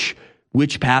which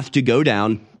path to go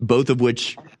down, both of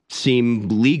which seem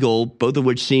legal, both of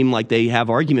which seem like they have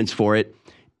arguments for it.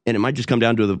 And it might just come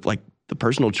down to the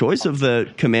personal choice of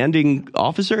the commanding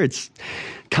officer. It's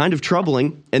kind of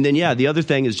troubling. And then, the other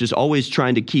thing is just always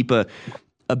trying to keep a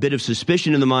bit of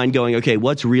suspicion in the mind going, okay,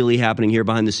 what's really happening here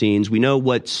behind the scenes? We know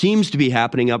what seems to be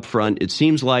happening up front. It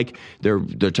seems like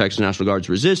the Texas National Guard's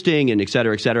resisting and et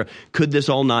cetera, et cetera. Could this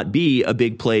all not be a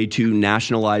big play to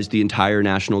nationalize the entire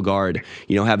National Guard?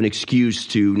 Have an excuse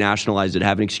to nationalize it,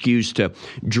 have an excuse to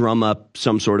drum up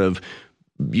some sort of,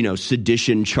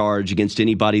 sedition charge against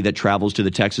anybody that travels to the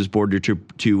Texas border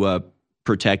to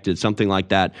protect it, something like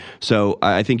that. So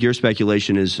I think your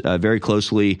speculation is very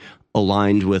closely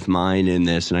aligned with mine in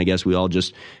this, and I guess we all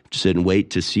just sit and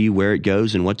wait to see where it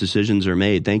goes and what decisions are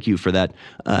made. Thank you for that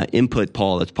input,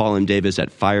 Paul. That's Paul M. Davis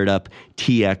at Fired Up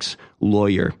TX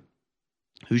Lawyer.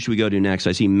 Who should we go to next?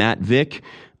 I see Matt Vick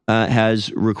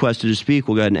has requested to speak.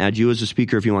 We'll go ahead and add you as a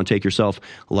speaker if you want to take yourself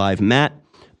live. Matt,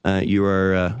 you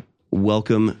are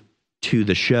welcome to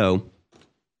the show.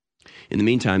 In the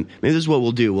meantime, maybe this is what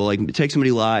we'll do. We'll take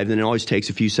somebody live, then it always takes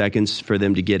a few seconds for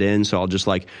them to get in. So I'll just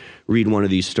read one of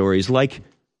these stories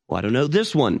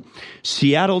this one.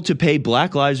 Seattle to pay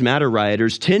Black Lives Matter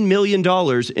rioters $10 million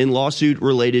in lawsuit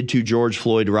related to George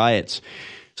Floyd riots.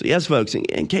 So yes, folks,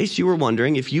 in case you were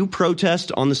wondering, if you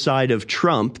protest on the side of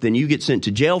Trump, then you get sent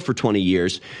to jail for 20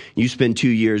 years. You spend 2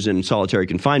 years in solitary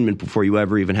confinement before you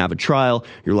ever even have a trial.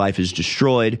 Your life is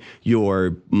destroyed.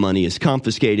 Your money is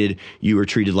confiscated. You are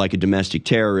treated like a domestic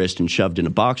terrorist and shoved in a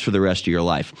box for the rest of your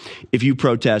life. If you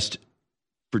protest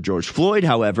for George Floyd,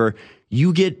 however,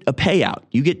 you get a payout.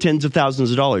 You get tens of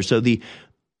thousands of dollars. So the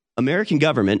American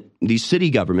government, these city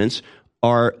governments,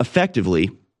 are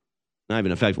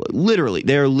literally,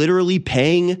 they're literally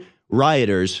paying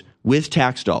rioters with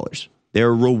tax dollars.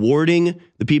 They're rewarding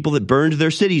the people that burned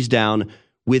their cities down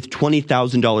with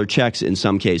 $20,000 checks in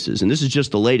some cases. And this is just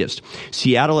the latest.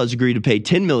 Seattle has agreed to pay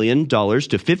 $10 million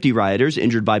to 50 rioters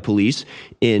injured by police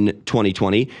in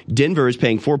 2020. Denver is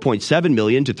paying $4.7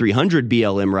 million to 300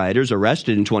 BLM rioters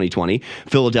arrested in 2020.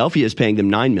 Philadelphia is paying them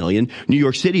 $9 million. New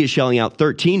York City is shelling out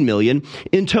 $13 million.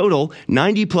 In total,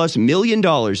 $90+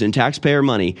 million in taxpayer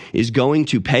money is going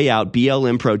to pay out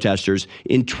BLM protesters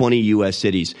in 20 U.S.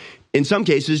 cities. In some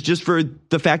cases, just for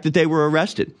the fact that they were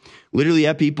arrested. Literally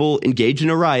have people engaged in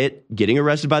a riot, getting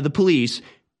arrested by the police,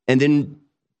 and then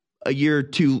a year,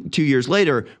 two years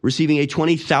later, receiving a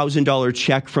 $20,000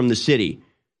 check from the city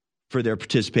for their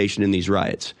participation in these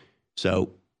riots.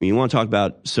 So you want to talk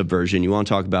about subversion, you want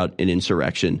to talk about an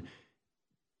insurrection.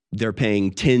 They're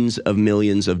paying tens of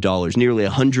millions of dollars, nearly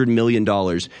 $100 million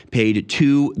paid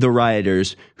to the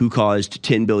rioters who caused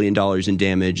 $10 billion in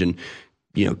damage and,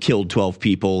 killed 12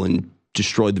 people and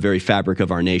destroyed the very fabric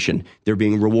of our nation. They're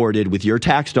being rewarded with your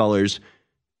tax dollars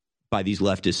by these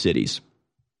leftist cities.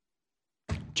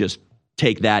 Just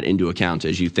take that into account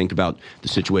as you think about the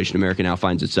situation America now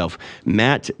finds itself.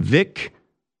 Matt Vick,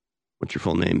 what's your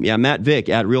full name? Yeah, Matt Vick,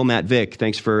 at Real Matt Vick.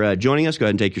 Thanks for joining us. Go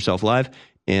ahead and take yourself live,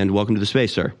 and welcome to the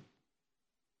space, sir.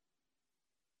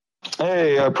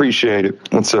 Hey, I appreciate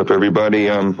it. What's up, everybody?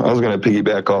 I was going to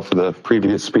piggyback off of the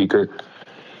previous speaker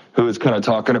who was kind of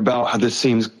talking about how this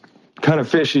seems kind of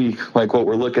fishy, like what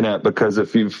we're looking at, because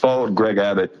if you've followed Greg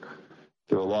Abbott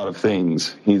through a lot of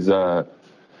things, he's not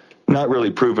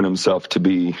really proven himself to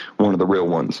be one of the real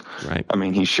ones. Right. I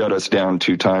mean, he shut us down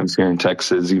 2 times here in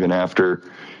Texas, even after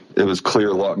it was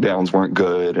clear lockdowns weren't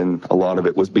good and a lot of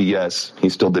it was BS. He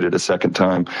still did it a second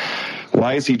time.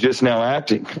 Why is he just now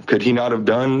acting? Could he not have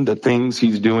done the things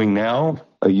he's doing now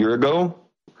a year ago,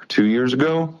 2 years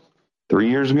ago, 3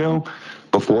 years ago?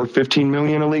 Before 15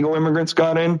 million illegal immigrants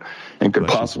got in and could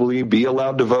possibly be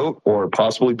allowed to vote, or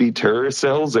possibly be terrorist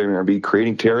cells. They're going to be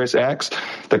creating terrorist acts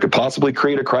that could possibly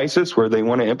create a crisis where they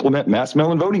want to implement mass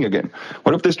mail-in voting again.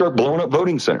 What if they start blowing up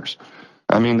voting centers?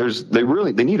 I mean,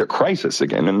 they need a crisis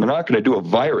again, and they're not going to do a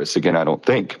virus again, I don't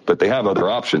think, but they have other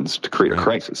options to create a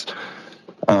crisis.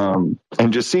 And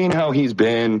just seeing how he's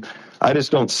been, I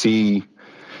just don't see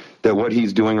that what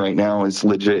he's doing right now is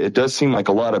legit. It does seem like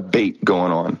a lot of bait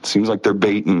going on. It seems like they're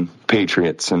baiting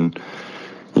patriots, and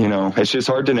it's just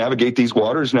hard to navigate these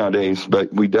waters nowadays,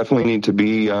 but we definitely need to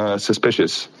be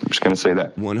suspicious. I'm just going to say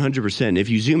that. 100%. If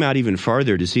you zoom out even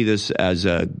farther to see this as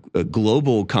a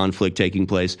global conflict taking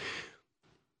place,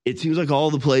 it seems like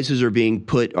all the pieces are being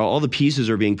put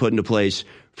into place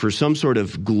for some sort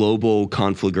of global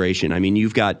conflagration. I mean,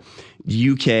 you've got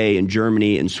UK and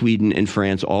Germany and Sweden and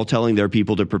France all telling their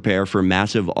people to prepare for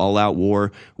massive all-out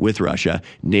war with Russia.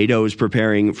 NATO is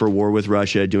preparing for war with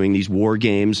Russia, doing these war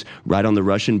games right on the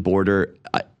Russian border.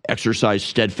 Exercise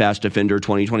Steadfast Defender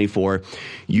 2024.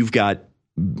 You've got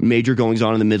major goings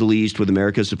on in the Middle East, with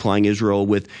America supplying Israel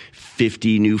with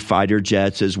 50 new fighter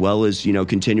jets, as well as,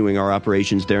 continuing our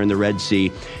operations there in the Red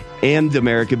Sea, and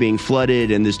America being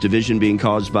flooded and this division being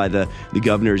caused by the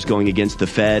governors going against the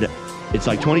Fed. It's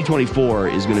like 2024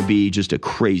 is going to be just a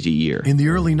crazy year. In the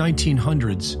early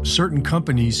 1900s, certain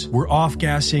companies were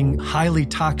off-gassing highly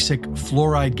toxic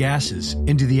fluoride gases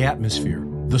into the atmosphere.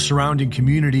 The surrounding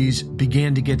communities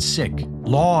began to get sick.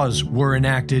 Laws were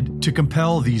enacted to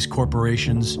compel these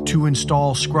corporations to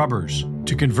install scrubbers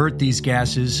to convert these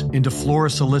gases into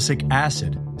fluorosilicic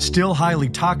acid, still highly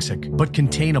toxic but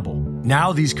containable.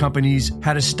 Now these companies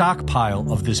had a stockpile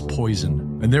of this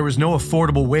poison, and there was no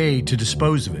affordable way to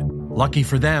dispose of it. Lucky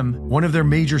for them, one of their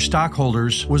major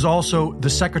stockholders was also the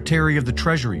Secretary of the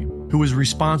Treasury, who was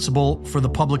responsible for the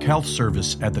Public Health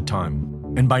Service at the time.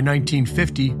 And by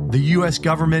 1950, the U.S.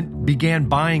 government began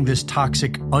buying this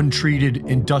toxic, untreated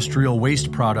industrial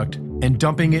waste product and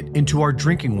dumping it into our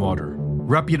drinking water.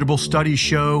 Reputable studies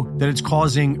show that it's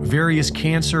causing various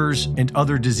cancers and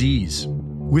other disease.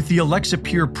 With the Alexa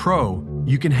Pure Pro,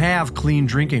 you can have clean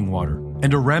drinking water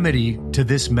and a remedy to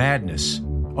this madness.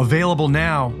 Available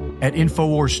now at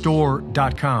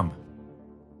InfoWarsStore.com.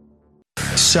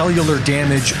 Cellular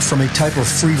damage from a type of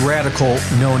free radical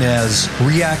known as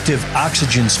reactive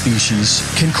oxygen species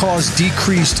can cause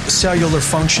decreased cellular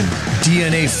function.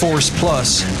 DNA Force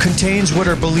Plus contains what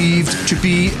are believed to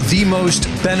be the most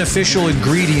beneficial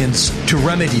ingredients to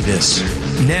remedy this.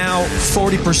 Now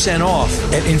 40% off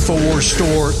at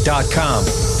InfoWarsStore.com.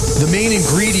 The main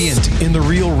ingredient in the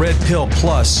Real Red Pill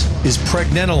Plus is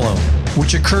pregnenolone,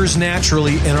 which occurs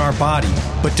naturally in our body,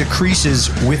 but decreases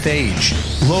with age.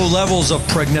 Low levels of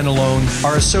pregnenolone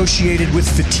are associated with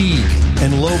fatigue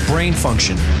and low brain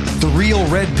function. The Real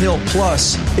Red Pill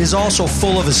Plus is also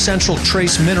full of essential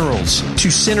trace minerals to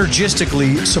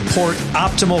synergistically support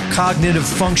optimal cognitive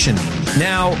function.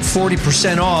 Now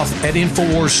 40% off at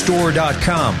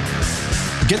InfoWarsStore.com.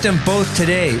 Get them both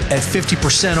today at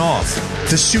 50% off.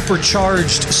 The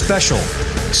Supercharged Special.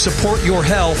 Support your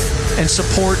health and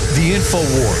support the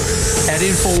InfoWar at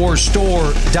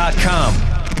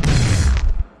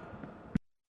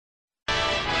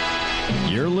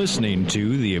InfoWarsStore.com. You're listening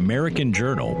to The American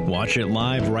Journal. Watch it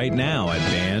live right now at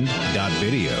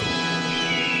band.video.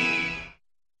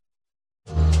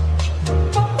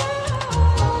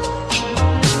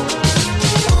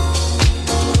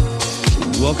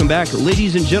 Welcome back,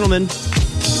 ladies and gentlemen.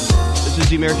 This is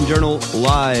the American Journal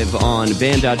live on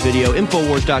band.video,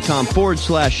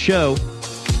 infowars.com/show,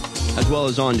 as well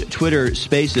as on Twitter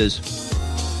Spaces.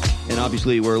 And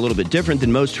obviously, we're a little bit different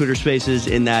than most Twitter Spaces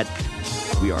in that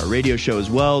we are a radio show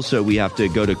as well, so we have to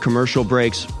go to commercial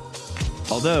breaks.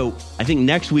 Although, I think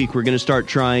next week we're going to start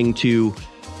trying to,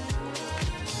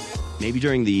 maybe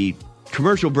during the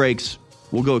commercial breaks,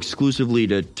 we'll go exclusively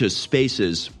to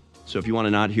Spaces. So if you want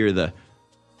to not hear the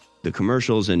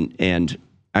commercials and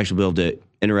actually be able to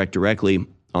interact directly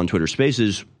on Twitter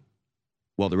Spaces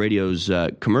while the radio's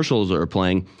commercials are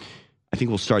playing, I think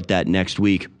we'll start that next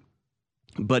week.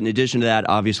 But in addition to that,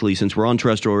 obviously, since we're on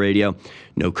terrestrial radio,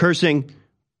 no cursing.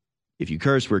 If you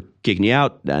curse, we're kicking you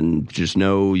out, and just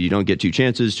know you don't get two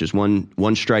chances, just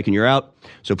one strike and you're out.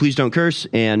 So please don't curse,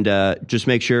 and just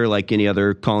make sure, like any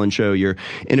other call-in show, you're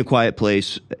in a quiet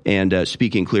place and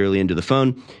speaking clearly into the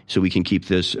phone so we can keep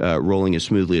this rolling as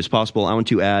smoothly as possible. I want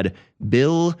to add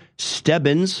Bill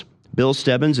Stebbins at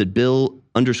Bill_Stebbins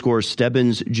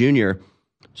Jr.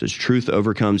 Says, truth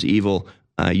overcomes evil.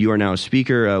 You are now a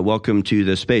speaker. Welcome to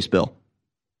the space, Bill.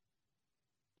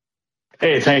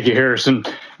 Hey, thank you, Harrison.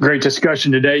 Great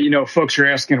discussion today. You know, folks are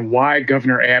asking why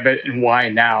Governor Abbott and why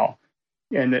now?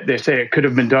 And they say it could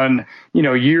have been done,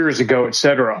 years ago, et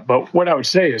cetera. But what I would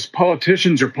say is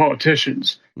politicians are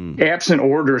politicians. Absent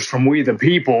orders from we the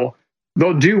people,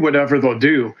 they'll do whatever they'll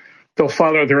do. They'll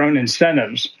follow their own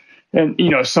incentives. And,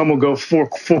 some will go full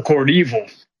court evil.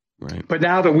 Right. But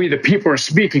now that we the people are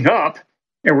speaking up,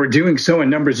 and we're doing so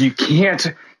in numbers you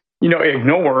can't,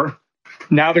 ignore,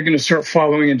 now they're going to start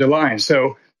following into line.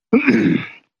 So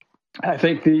I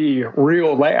think the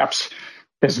real lapse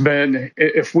has been,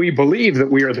 if we believe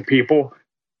that we are the people,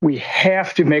 we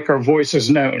have to make our voices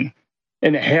known,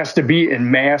 and it has to be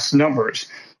in mass numbers.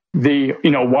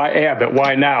 Why Abbott?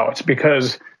 Why now? It's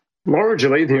because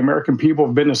largely the American people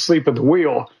have been asleep at the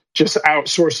wheel, just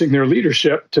outsourcing their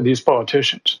leadership to these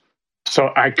politicians. So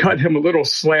I cut him a little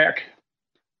slack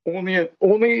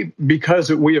only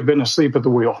because we have been asleep at the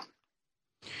wheel.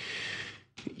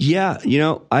 Yeah,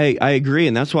 I agree.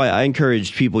 And that's why I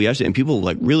encouraged people yesterday, and people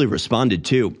really responded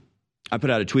too. I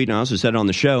put out a tweet, and I also said it on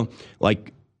the show,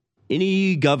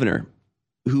 any governor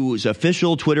whose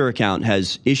official Twitter account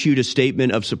has issued a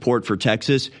statement of support for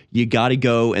Texas, you got to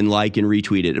go and and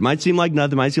retweet it. It might seem like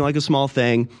nothing, it might seem like a small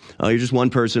thing. You're just one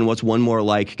person. What's one more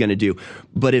going to do?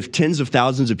 But if tens of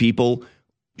thousands of people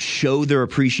show their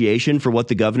appreciation for what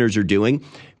the governors are doing,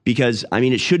 because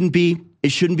it shouldn't be a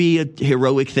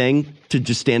heroic thing to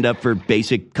just stand up for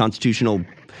basic constitutional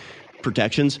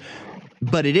protections,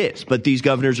 but it is. But these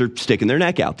governors are sticking their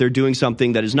neck out. They're doing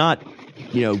something that is not,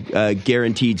 a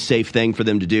guaranteed safe thing for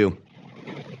them to do.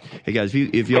 Hey guys,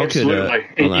 if y'all Absolutely.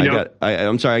 could,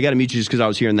 I'm sorry, I got to mute you just because I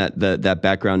was hearing that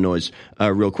background noise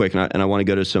real quick, and I want to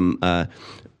go to some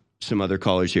other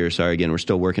callers here. Sorry, again, we're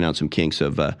still working out some kinks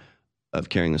of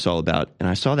carrying this all about. And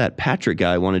I saw that Patrick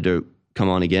guy wanted to come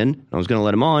on again. I was going to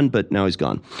let him on, but now he's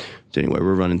gone. So anyway,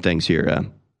 we're running things here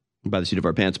by the seat of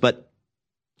our pants. But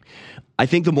I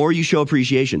think the more you show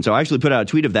appreciation. So I actually put out a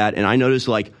tweet of that, and I noticed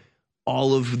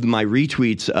all of my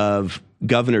retweets of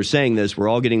governors saying this were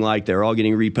all getting liked. They're all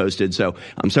getting reposted. So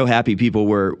I'm so happy people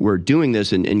were doing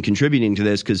this and contributing to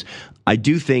this, because I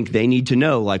do think they need to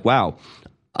know, wow,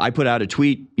 I put out a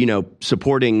tweet,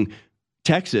 supporting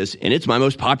Texas, and it's my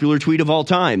most popular tweet of all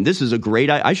time. This is a great,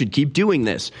 I should keep doing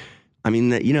this.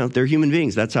 They're human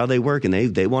beings. That's how they work, and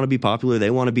they want to be popular. They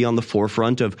want to be on the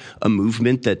forefront of a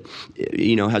movement that,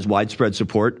 has widespread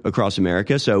support across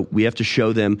America. So we have to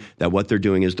show them that what they're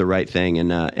doing is the right thing,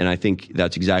 and I think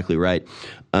that's exactly right.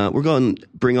 We're going to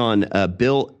bring on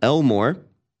Bill Elmore.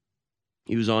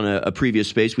 He was on a previous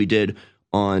space we did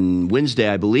on Wednesday,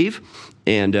 I believe,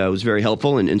 and was very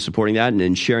helpful in supporting that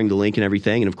and sharing the link and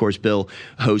everything. And, of course, Bill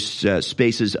hosts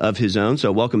spaces of his own.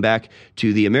 So welcome back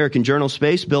to the American Journal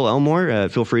space. Bill Elmore,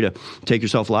 feel free to take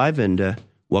yourself live, and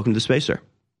welcome to the space, sir.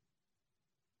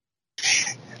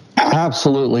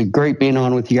 Absolutely. Great being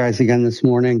on with you guys again this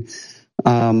morning.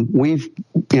 We're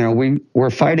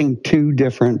fighting two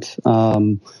different,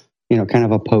 kind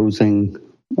of opposing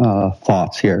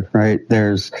thoughts here, right?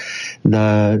 There's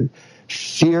the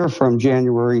fear from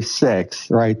January 6th,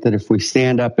 right? That if we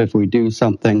stand up, if we do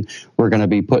something, we're going to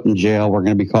be put in jail. We're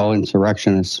going to be called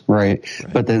insurrectionists, right?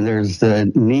 But then there's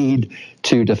the need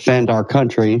to defend our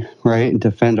country, right? And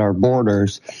defend our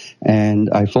borders. And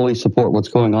I fully support what's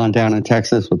going on down in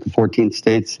Texas with the 14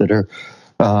 states that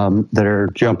are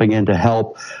jumping in to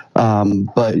help.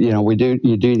 But you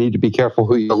do need to be careful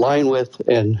who you align with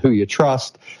and who you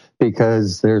trust,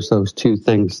 because there's those two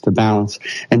things to balance.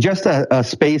 And just a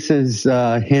Spaces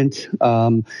hint,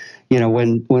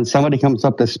 when somebody comes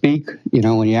up to speak,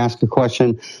 when you ask a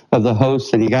question of the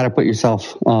host, and you got to put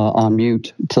yourself on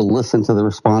mute to listen to the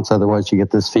response, otherwise you get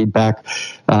this feedback.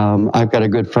 I've got a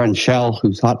good friend, Shell,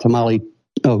 who's Hot Tamale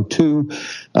 02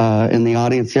 in the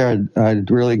audience here. I'd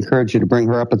really encourage you to bring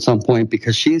her up at some point,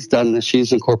 because she's done this.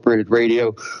 She's incorporated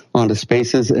radio onto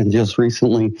Spaces and just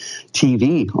recently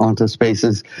TV onto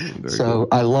Spaces. So cool.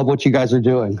 I love what you guys are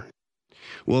doing.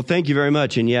 Well, thank you very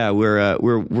much. And yeah,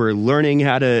 we're learning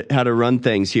how to run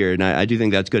things here, and I do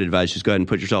think that's good advice. Just go ahead and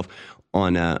put yourself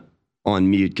on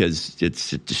mute, because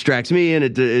it distracts me and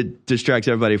it distracts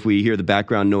everybody if we hear the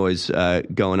background noise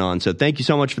going on. So thank you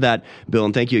so much for that, Bill,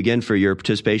 and thank you again for your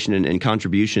participation and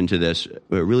contribution to this.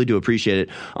 I really do appreciate it.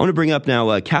 I want to bring up now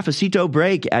Cafecito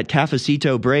Break at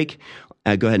Cafecito Break.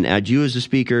 Go ahead and add you as a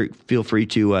speaker. Feel free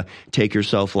to take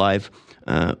yourself live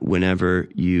whenever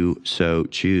you so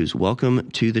choose.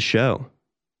 Welcome to the show.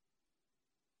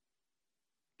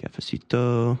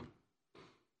 Cafecito.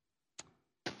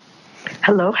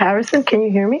 Hello, Harrison. Can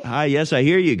you hear me? Hi, yes, I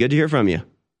hear you. Good to hear from you.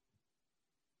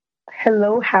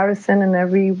 Hello, Harrison, and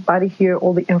everybody here,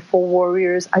 all the Info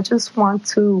Warriors. I just want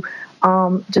to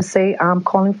just say I'm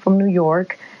calling from New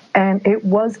York, and it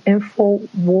was Info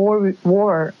War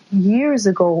years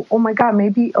ago. Oh, my God,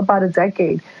 maybe about a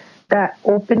decade, that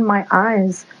opened my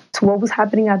eyes to what was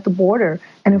happening at the border.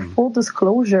 And in full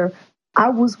disclosure, I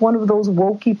was one of those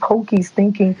wokey pokies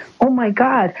thinking, oh, my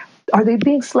God, are they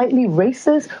being slightly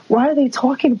racist? Why are they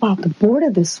talking about the border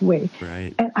this way?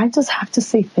 Right. And I just have to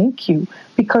say thank you,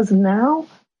 because now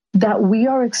that we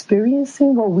are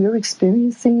experiencing what we're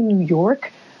experiencing in New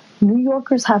York, New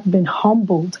Yorkers have been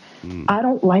humbled. I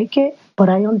don't like it, but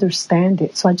I understand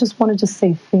it. So I just want to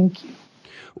say thank you.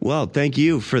 Well, thank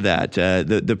you for that.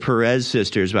 The Perez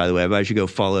sisters, by the way, I should go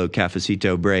follow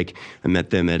Cafecito Break. I met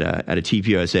them at a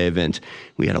TPUSA event.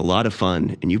 We had a lot of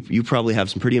fun, and you probably have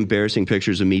some pretty embarrassing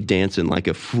pictures of me dancing like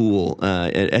a fool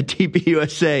at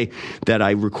TPUSA that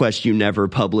I request you never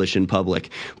publish in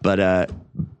public. But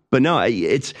no,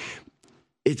 it's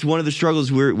one of the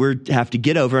struggles we have to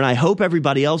get over, and I hope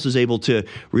everybody else is able to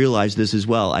realize this as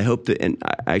well. I hope that, and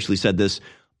I actually said this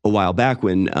a while back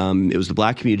when it was the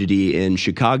black community in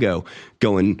Chicago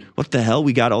going, what the hell?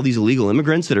 We got all these illegal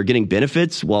immigrants that are getting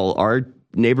benefits while our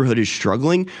neighborhood is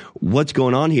struggling. What's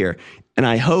going on here? And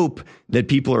I hope that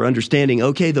people are understanding,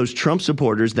 okay, those Trump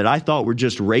supporters that I thought were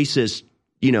just racist,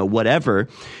 whatever,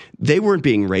 they weren't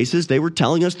being racist. They were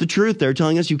telling us the truth. They're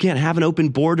telling us you can't have an open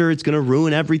border. It's going to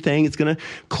ruin everything. It's going to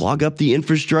clog up the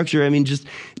infrastructure. I mean, just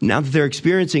now that they're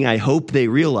experiencing, I hope they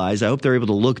realize, I hope they're able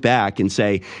to look back and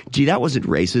say, gee, that wasn't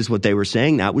racist what they were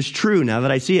saying. That was true. Now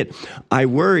that I see it, I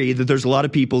worry that there's a lot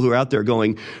of people who are out there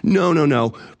going,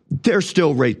 no. They're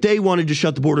still they wanted to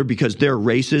shut the border because they're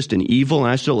racist and evil,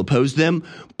 and I still oppose them.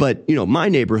 But, my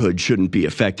neighborhood shouldn't be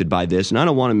affected by this, and I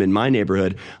don't want them in my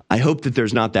neighborhood. I hope that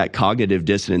there's not that cognitive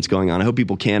dissonance going on. I hope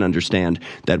people can understand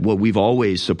that what we've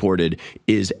always supported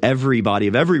is everybody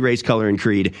of every race, color, and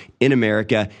creed in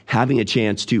America having a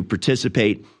chance to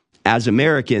participate as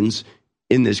Americans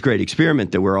in this great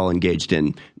experiment that we're all engaged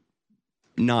in.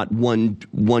 Not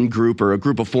one group or a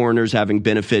group of foreigners having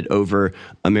benefit over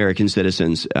American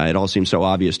citizens. It all seems so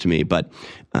obvious to me, but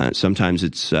sometimes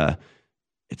it's I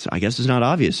guess it's not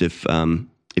obvious if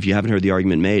you haven't heard the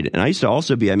argument made. And I used to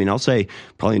also be, I'll say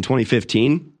probably in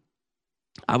 2015,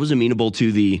 I was amenable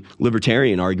to the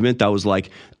libertarian argument that was like,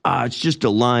 it's just a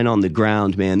line on the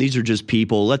ground, man. These are just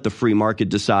people. Let the free market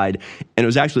decide. And it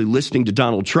was actually listening to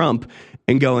Donald Trump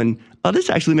and going, oh, this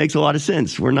actually makes a lot of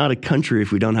sense. We're not a country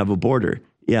if we don't have a border.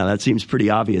 Yeah, that seems pretty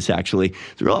obvious, actually.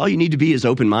 So all you need to be is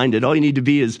open-minded. All you need to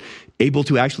be is able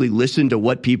to actually listen to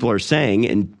what people are saying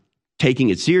and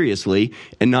taking it seriously,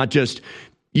 and not just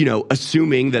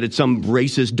assuming that it's some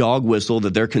racist dog whistle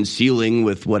that they're concealing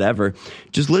with whatever.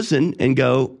 Just listen and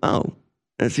go, oh,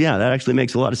 that actually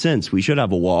makes a lot of sense. We should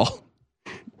have a wall.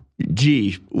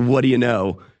 Gee, what do you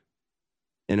know?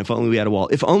 And if only we had a wall.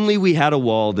 If only we had a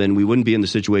wall, then we wouldn't be in the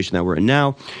situation that we're in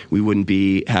now. We wouldn't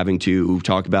be having to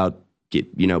talk about,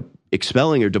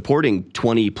 expelling or deporting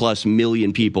 20 plus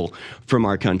million people from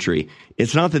our country.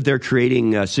 It's not that they're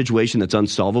creating a situation that's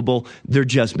unsolvable. They're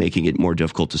just making it more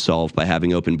difficult to solve by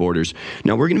having open borders.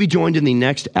 Now, we're going to be joined in the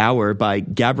next hour by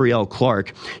Gabrielle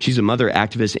Clark. She's a mother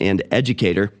activist and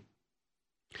educator.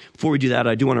 Before we do that,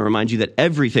 I do want to remind you that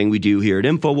everything we do here at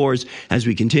InfoWars, as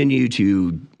we continue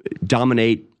to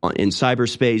dominate in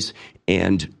cyberspace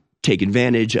and take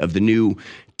advantage of the new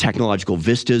technological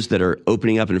vistas that are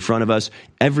opening up in front of us,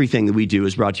 everything that we do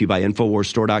is brought to you by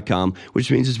InfoWarsStore.com, which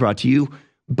means it's brought to you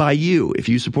by you. If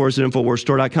you support us at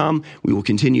InfoWarsStore.com, we will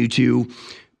continue to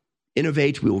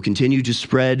innovate. We will continue to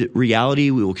spread reality.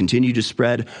 We will continue to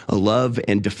spread a love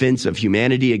and defense of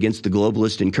humanity against the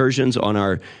globalist incursions on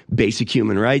our basic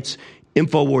human rights.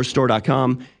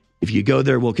 InfoWarsStore.com. If you go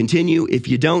there, we'll continue. If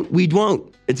you don't, we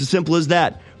won't. It's as simple as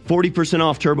that. 40%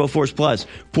 off Turbo Force Plus,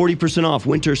 40% off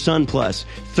Winter Sun Plus,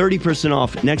 30%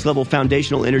 off Next Level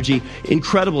Foundational Energy.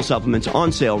 Incredible supplements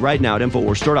on sale right now at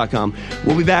InfoWarsStore.com.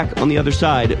 We'll be back on the other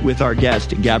side with our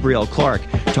guest, Gabrielle Clark,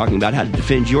 talking about how to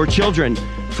defend your children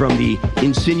from the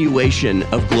insinuation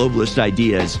of globalist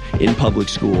ideas in public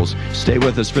schools. Stay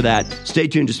with us for that. Stay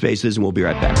tuned to Spaces, and we'll be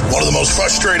right back. One of the most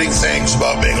frustrating things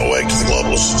about being awake to the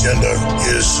globalist agenda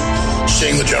is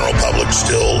seeing the general public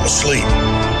still asleep.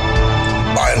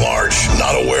 By and large,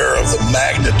 not aware of the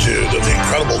magnitude of the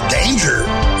incredible danger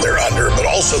they're under, but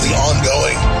also the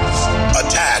ongoing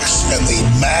attacks and the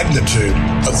magnitude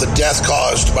of the death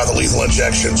caused by the lethal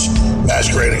injections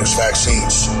masquerading as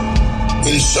vaccines.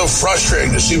 It is so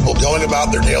frustrating to see people going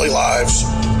about their daily lives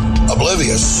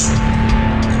oblivious.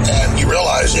 And you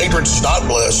realize ignorance is not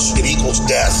bliss, it equals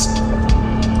death.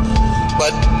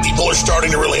 But people are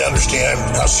starting to really understand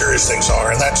how serious things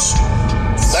are, and that's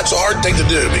a hard thing to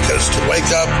do, because to wake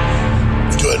up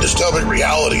to a dystopic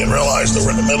reality and realize that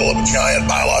we're in the middle of a giant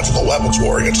biological weapons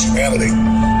war against humanity,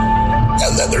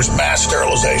 and that there's mass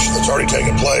sterilization that's already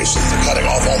taken place, and they're cutting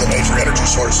off all the major energy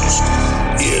sources,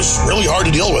 is really hard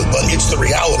to deal with, but it's the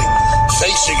reality.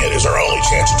 Facing it is our only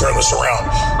chance to turn this around,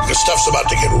 because stuff's about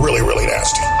to get really, really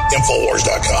nasty.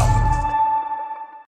 Infowars.com.